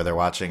episode where they're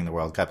watching the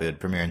World Cup. It would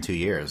premiere in 2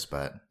 years,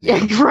 but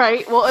yeah,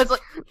 right. Well, it's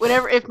like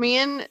if me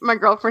and my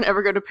girlfriend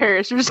ever go to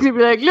Paris, we're just gonna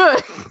be like,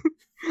 look.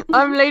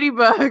 I'm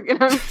Ladybug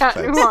and I'm Cat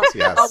Noir.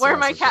 Yes, I'll wear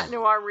my Cat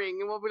Noir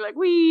ring and we'll be like,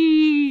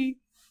 wee.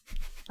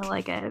 I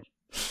like it.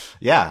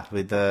 Yeah,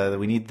 we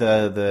need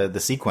the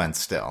sequence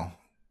still,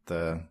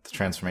 the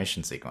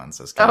transformation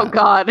sequence. Oh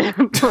God.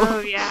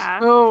 Oh yeah.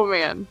 Oh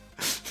man.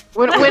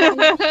 When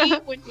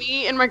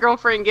me and my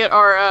girlfriend get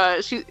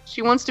our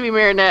she wants to be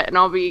Marinette and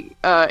I'll be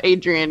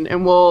Adrian,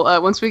 and we'll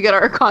once we get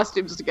our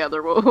costumes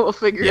together we'll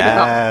figure it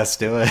out. Yes,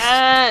 do it.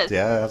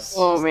 Yes.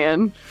 Oh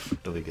man.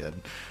 It'll be good.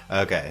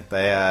 Okay,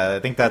 I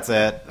think that's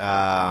it.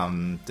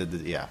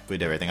 We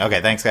did everything.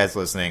 Okay, thanks guys for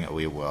listening.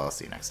 We will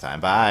see you next time.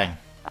 Bye.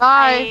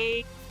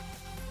 Bye.